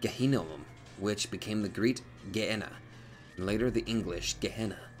Gehinnom, which became the Greek Gehenna, and later the English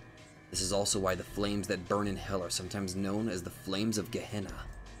Gehenna. This is also why the flames that burn in hell are sometimes known as the flames of Gehenna.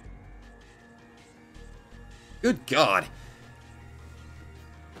 Good God!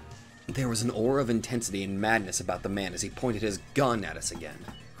 There was an aura of intensity and madness about the man as he pointed his gun at us again.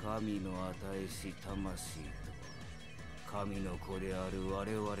 神の与えし魂とは神の子である我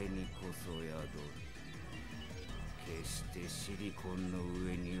々にこそ宿る。決してシリコンの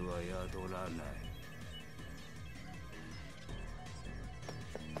上には宿らない。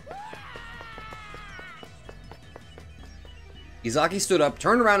Izaki stood up,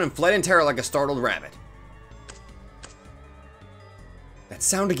 turned around, and fled in terror like a startled rabbit. That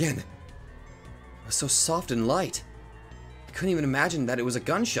sound again. It was so soft and light. I couldn't even imagine that it was a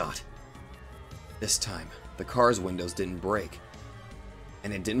gunshot. This time, the car's windows didn't break.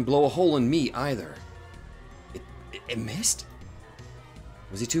 And it didn't blow a hole in me either. It missed?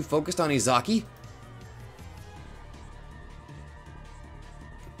 Was he too focused on Izaki?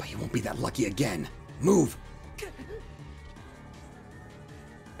 But he won't be that lucky again. Move!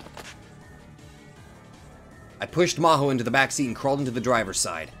 I pushed Maho into the back seat and crawled into the driver's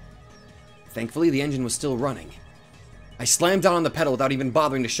side. Thankfully, the engine was still running. I slammed down on the pedal without even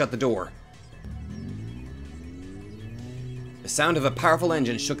bothering to shut the door. The sound of a powerful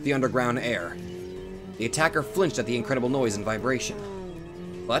engine shook the underground air. The attacker flinched at the incredible noise and vibration.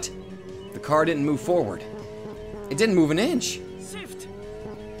 But the car didn't move forward. It didn't move an inch.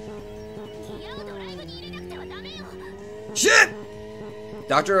 Shit!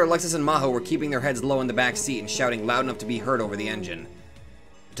 Dr. Alexis and Maho were keeping their heads low in the back seat and shouting loud enough to be heard over the engine.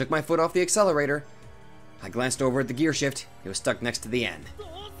 I took my foot off the accelerator. I glanced over at the gear shift. It was stuck next to the end.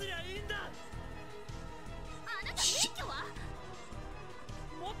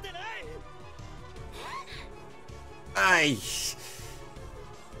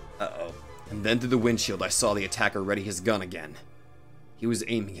 Uh-oh. And then through the windshield, I saw the attacker ready his gun again. He was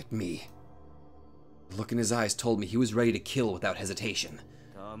aiming at me. The look in his eyes told me he was ready to kill without hesitation.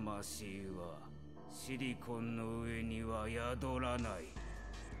 魂はシリコンの上には宿らない。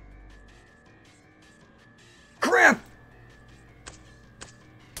 Crap!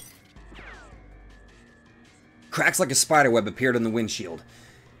 Cracks like a spiderweb appeared on the windshield.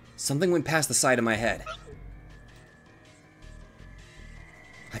 Something went past the side of my head.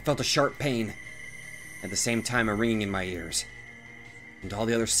 I felt a sharp pain, at the same time a ringing in my ears. And all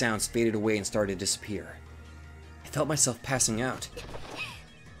the other sounds faded away and started to disappear. I felt myself passing out.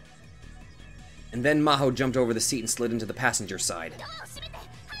 And then Maho jumped over the seat and slid into the passenger side.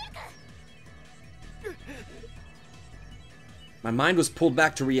 My mind was pulled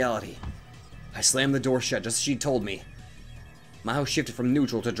back to reality. I slammed the door shut just as she told me. Maho shifted from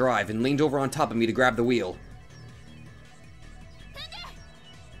neutral to drive and leaned over on top of me to grab the wheel.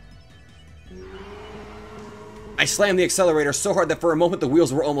 I slammed the accelerator so hard that for a moment the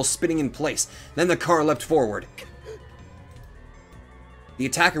wheels were almost spinning in place. Then the car leapt forward. The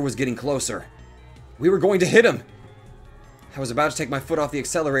attacker was getting closer. We were going to hit him. I was about to take my foot off the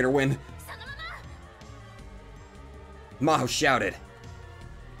accelerator when Maho shouted.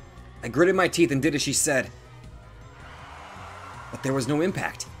 I gritted my teeth and did as she said. But there was no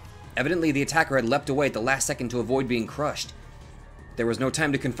impact. Evidently, the attacker had leapt away at the last second to avoid being crushed. There was no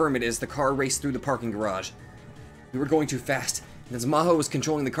time to confirm it as the car raced through the parking garage. We were going too fast, and as Maho was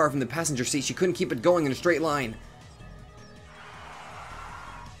controlling the car from the passenger seat, she couldn't keep it going in a straight line.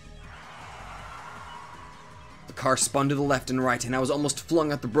 The car spun to the left and right, and I was almost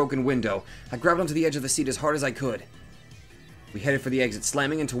flung out the broken window. I grabbed onto the edge of the seat as hard as I could. We headed for the exit,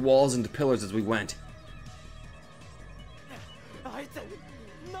 slamming into walls and to pillars as we went.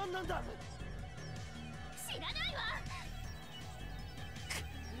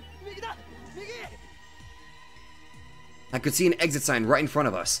 I could see an exit sign right in front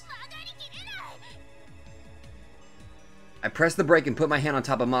of us. I pressed the brake and put my hand on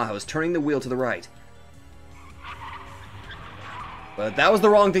top of Maho's, turning the wheel to the right. But that was the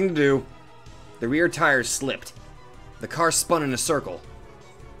wrong thing to do. The rear tires slipped. The car spun in a circle.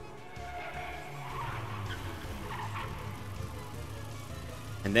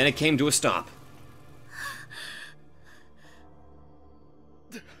 And then it came to a stop.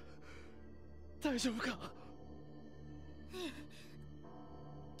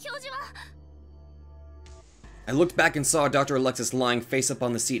 I looked back and saw Dr. Alexis lying face up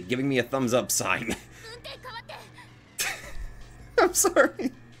on the seat, giving me a thumbs up sign. I'm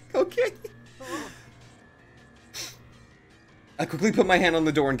sorry. Okay. I quickly put my hand on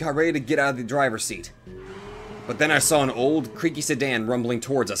the door and got ready to get out of the driver's seat. But then I saw an old, creaky sedan rumbling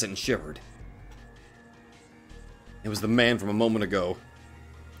towards us and shivered. It was the man from a moment ago.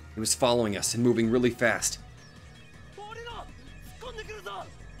 He was following us and moving really fast.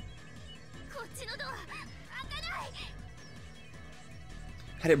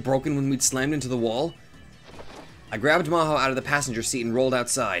 Had it broken when we'd slammed into the wall? I grabbed Maho out of the passenger seat and rolled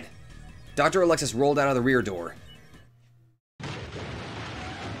outside. Dr. Alexis rolled out of the rear door.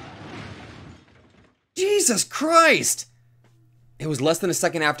 Jesus Christ! It was less than a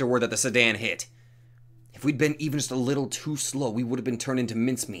second afterward that the sedan hit. If we'd been even just a little too slow, we would have been turned into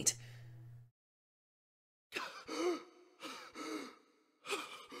mincemeat.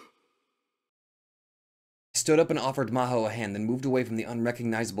 I stood up and offered Maho a hand, then moved away from the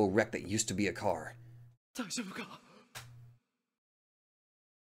unrecognizable wreck that used to be a car.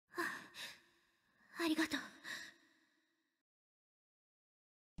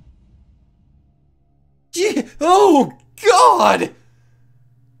 Oh, God!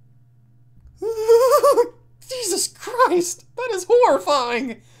 Jesus Christ! That is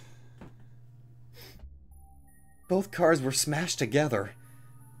horrifying! Both cars were smashed together.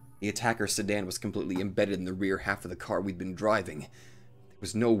 The attacker's sedan was completely embedded in the rear half of the car we'd been driving. There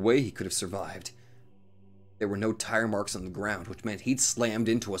was no way he could have survived. There were no tire marks on the ground, which meant he'd slammed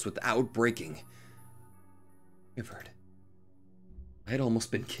into us without braking. Quivered. I had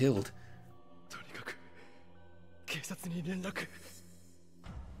almost been killed.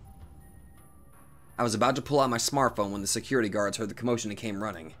 I was about to pull out my smartphone when the security guards heard the commotion and came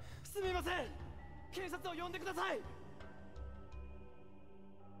running.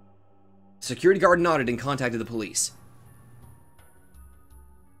 The security guard nodded and contacted the police.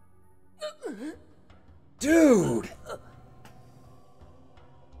 Dude!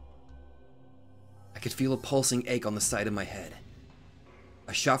 I could feel a pulsing ache on the side of my head.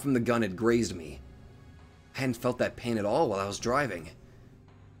 A shot from the gun had grazed me. I hadn't felt that pain at all while I was driving.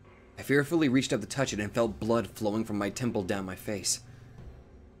 I fearfully reached up to touch it and felt blood flowing from my temple down my face.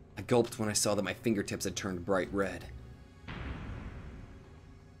 I gulped when I saw that my fingertips had turned bright red.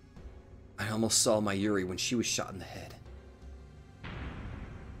 I almost saw my Yuri when she was shot in the head.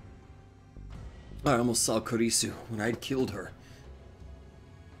 I almost saw Kurisu when I had killed her.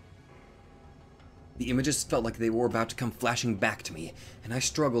 The images felt like they were about to come flashing back to me, and I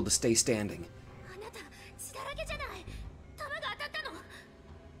struggled to stay standing.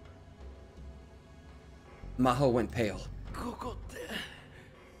 Maho went pale.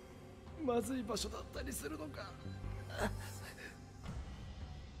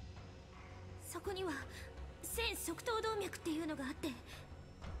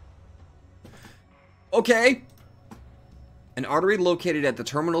 Okay. An artery located at the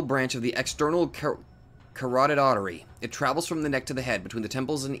terminal branch of the external carotid artery. It travels from the neck to the head, between the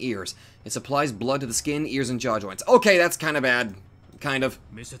temples and ears. It supplies blood to the skin, ears, and jaw joints. Okay, that's kind of bad. Kind of.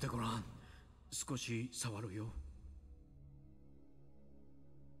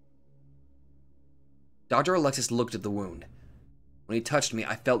 Dr. Alexis looked at the wound. When he touched me,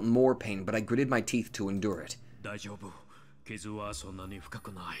 I felt more pain, but I gritted my teeth to endure it.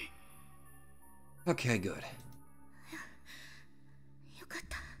 Okay, good.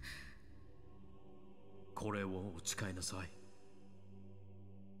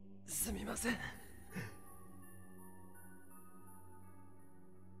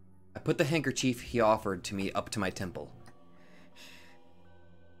 I put the handkerchief he offered to me up to my temple.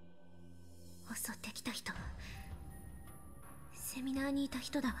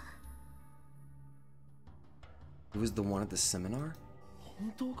 It was the one at the seminar?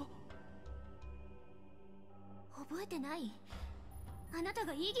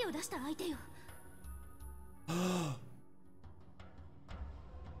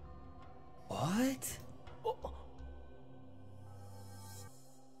 What?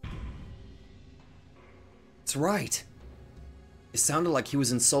 That's right. It sounded like he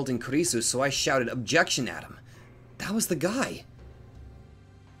was insulting Kurisu, so I shouted objection at him. That was the guy.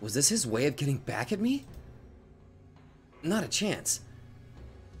 Was this his way of getting back at me? Not a chance.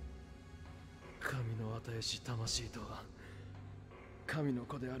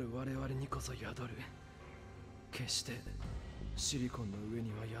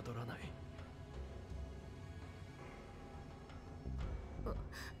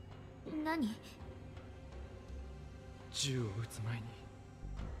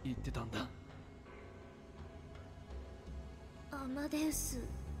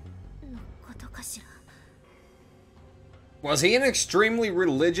 Was he an extremely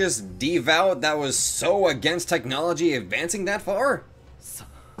religious devout that was so against technology advancing that far?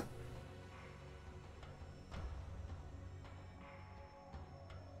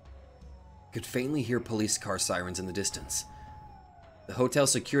 Could faintly hear police car sirens in the distance. The hotel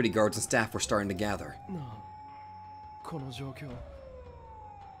security guards and staff were starting to gather.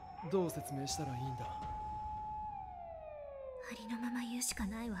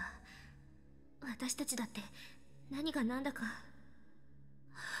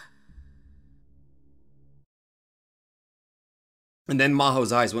 And then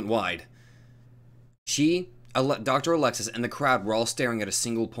Maho's eyes went wide. She, Dr. Alexis, and the crowd were all staring at a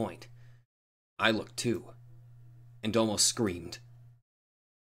single point. I looked too, and almost screamed.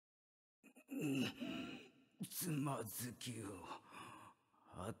 つまずきを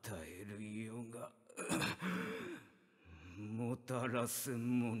与えるよがもたらす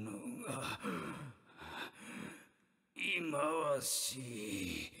ものが忌まわし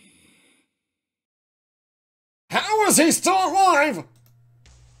い。 How is he still alive?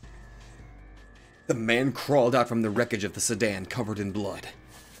 The man crawled out from the wreckage of the sedan covered in blood.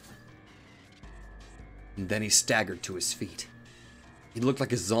 And then he staggered to his feet. He looked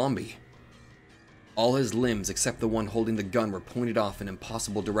like a zombie. All his limbs, except the one holding the gun, were pointed off in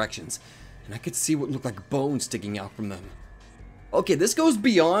impossible directions, and I could see what looked like bones sticking out from them. Okay, this goes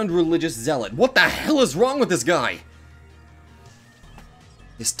beyond religious zealot. What the hell is wrong with this guy?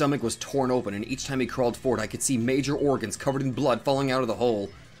 His stomach was torn open, and each time he crawled forward, I could see major organs covered in blood falling out of the hole.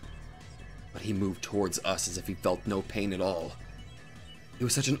 But he moved towards us as if he felt no pain at all. It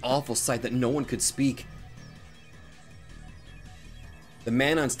was such an awful sight that no one could speak. The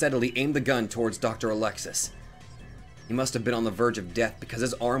man unsteadily aimed the gun towards Dr. Alexis. He must have been on the verge of death because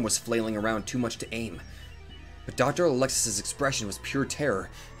his arm was flailing around too much to aim. But Dr. Alexis's expression was pure terror,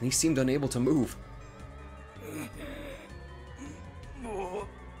 and he seemed unable to move.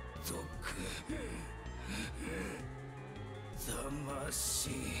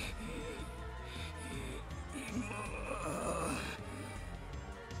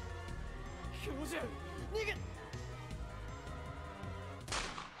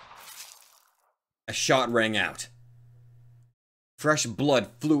 A shot rang out. Fresh blood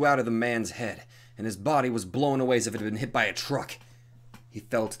flew out of the man's head, and his body was blown away as if it had been hit by a truck. He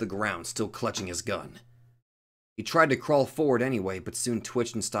fell to the ground, still clutching his gun. He tried to crawl forward anyway, but soon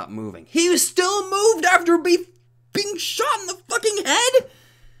twitched and stopped moving. He was still moved after being shot in the fucking head?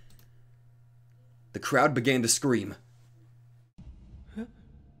 The crowd began to scream.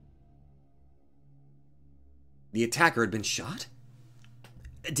 The attacker had been shot?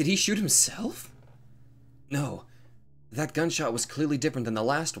 Did he shoot himself? No. That gunshot was clearly different than the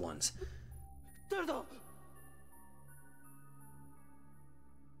last ones.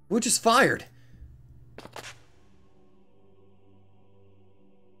 Who just fired?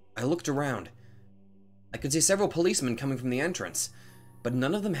 I looked around. I could see several policemen coming from the entrance, but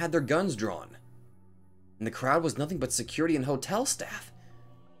none of them had their guns drawn. And the crowd was nothing but security and hotel staff.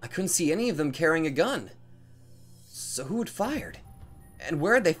 I couldn't see any of them carrying a gun. So who had fired? And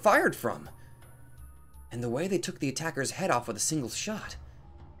where had they fired from? And the way they took the attacker's head off with a single shot.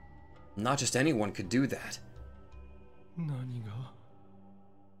 Not just anyone could do that.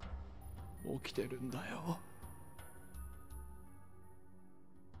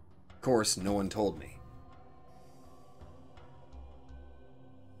 Of course, no one told me.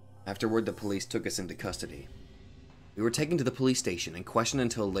 Afterward, the police took us into custody. We were taken to the police station and questioned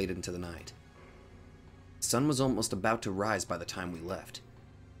until late into the night. The sun was almost about to rise by the time we left.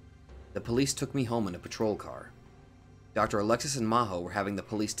 The police took me home in a patrol car. Dr. Alexis and Maho were having the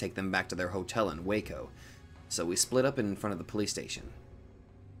police take them back to their hotel in Waco, so we split up in front of the police station.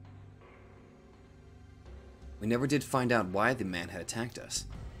 We never did find out why the man had attacked us.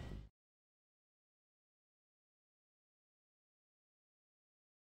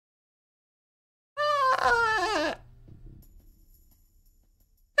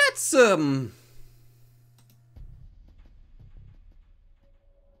 That's,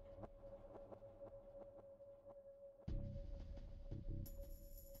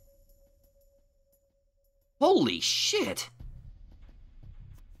 Holy shit!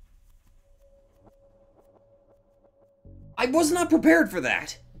 I was not prepared for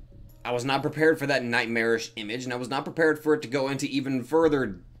that! I was not prepared for that nightmarish image, and I was not prepared for it to go into even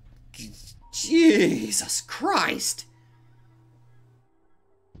further... Jesus Christ!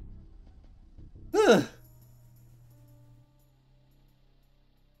 Ugh.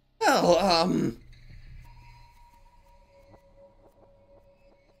 Well,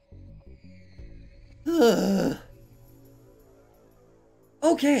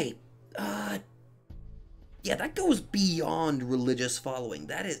 okay, yeah, that goes beyond religious following.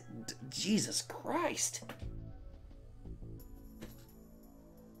 That is, Jesus Christ.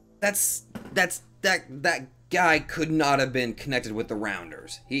 That guy could not have been connected with the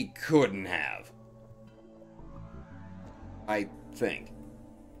Rounders. He couldn't have. I think.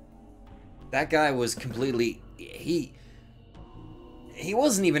 That guy was completely, he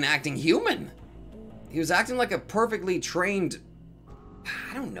wasn't even acting human. He was acting like a perfectly trained,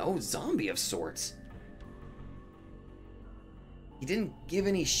 I don't know, zombie of sorts. He didn't give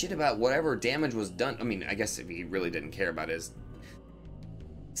any shit about whatever damage was done. I mean, I guess if he really didn't care about his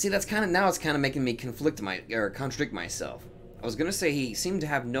See, that's kind of, now it's kind of making me contradict myself. I was gonna say he seemed to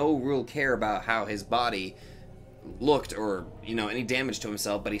have no real care about how his body looked or, you know, any damage to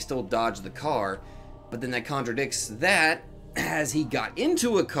himself, but he still dodged the car. But then that contradicts that as he got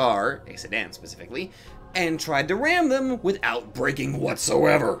into a car, a sedan specifically, and tried to ram them without braking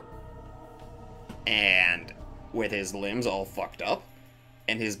whatsoever. And with his limbs all fucked up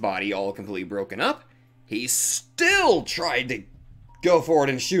and his body all completely broken up, he still tried to go forward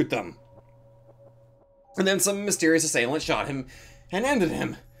and shoot them. And then some mysterious assailant shot him and ended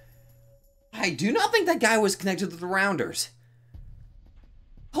him. I do not think that guy was connected to the Rounders.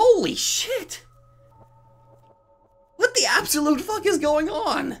 Holy shit! What the absolute fuck is going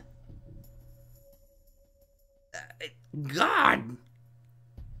on? God!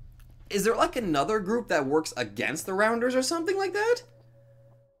 Is there like another group that works against the Rounders or something like that?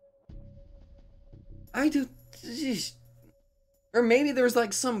 I do... Or maybe there's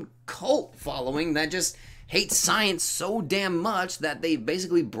like some cult following that just hates science so damn much that they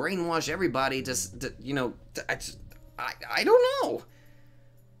basically brainwash everybody to you know, I don't know.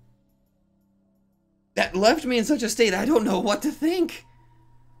 That left me in such a state I don't know what to think.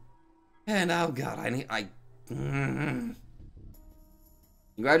 And oh god,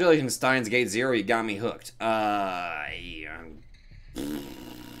 Congratulations, Steins Gate 0, you got me hooked.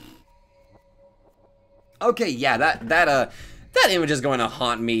 Okay, yeah, that image is going to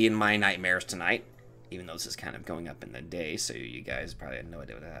haunt me in my nightmares tonight. Even though this is kind of going up in the day, so you guys probably have no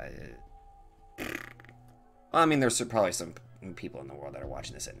idea what that... Well, I mean, there's probably some people in the world that are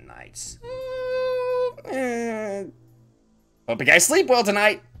watching this at nights. Hope you guys sleep well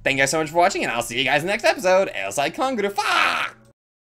tonight. Thank you guys so much for watching, and I'll see you guys in the next episode. Elsai Konguru. Fuck!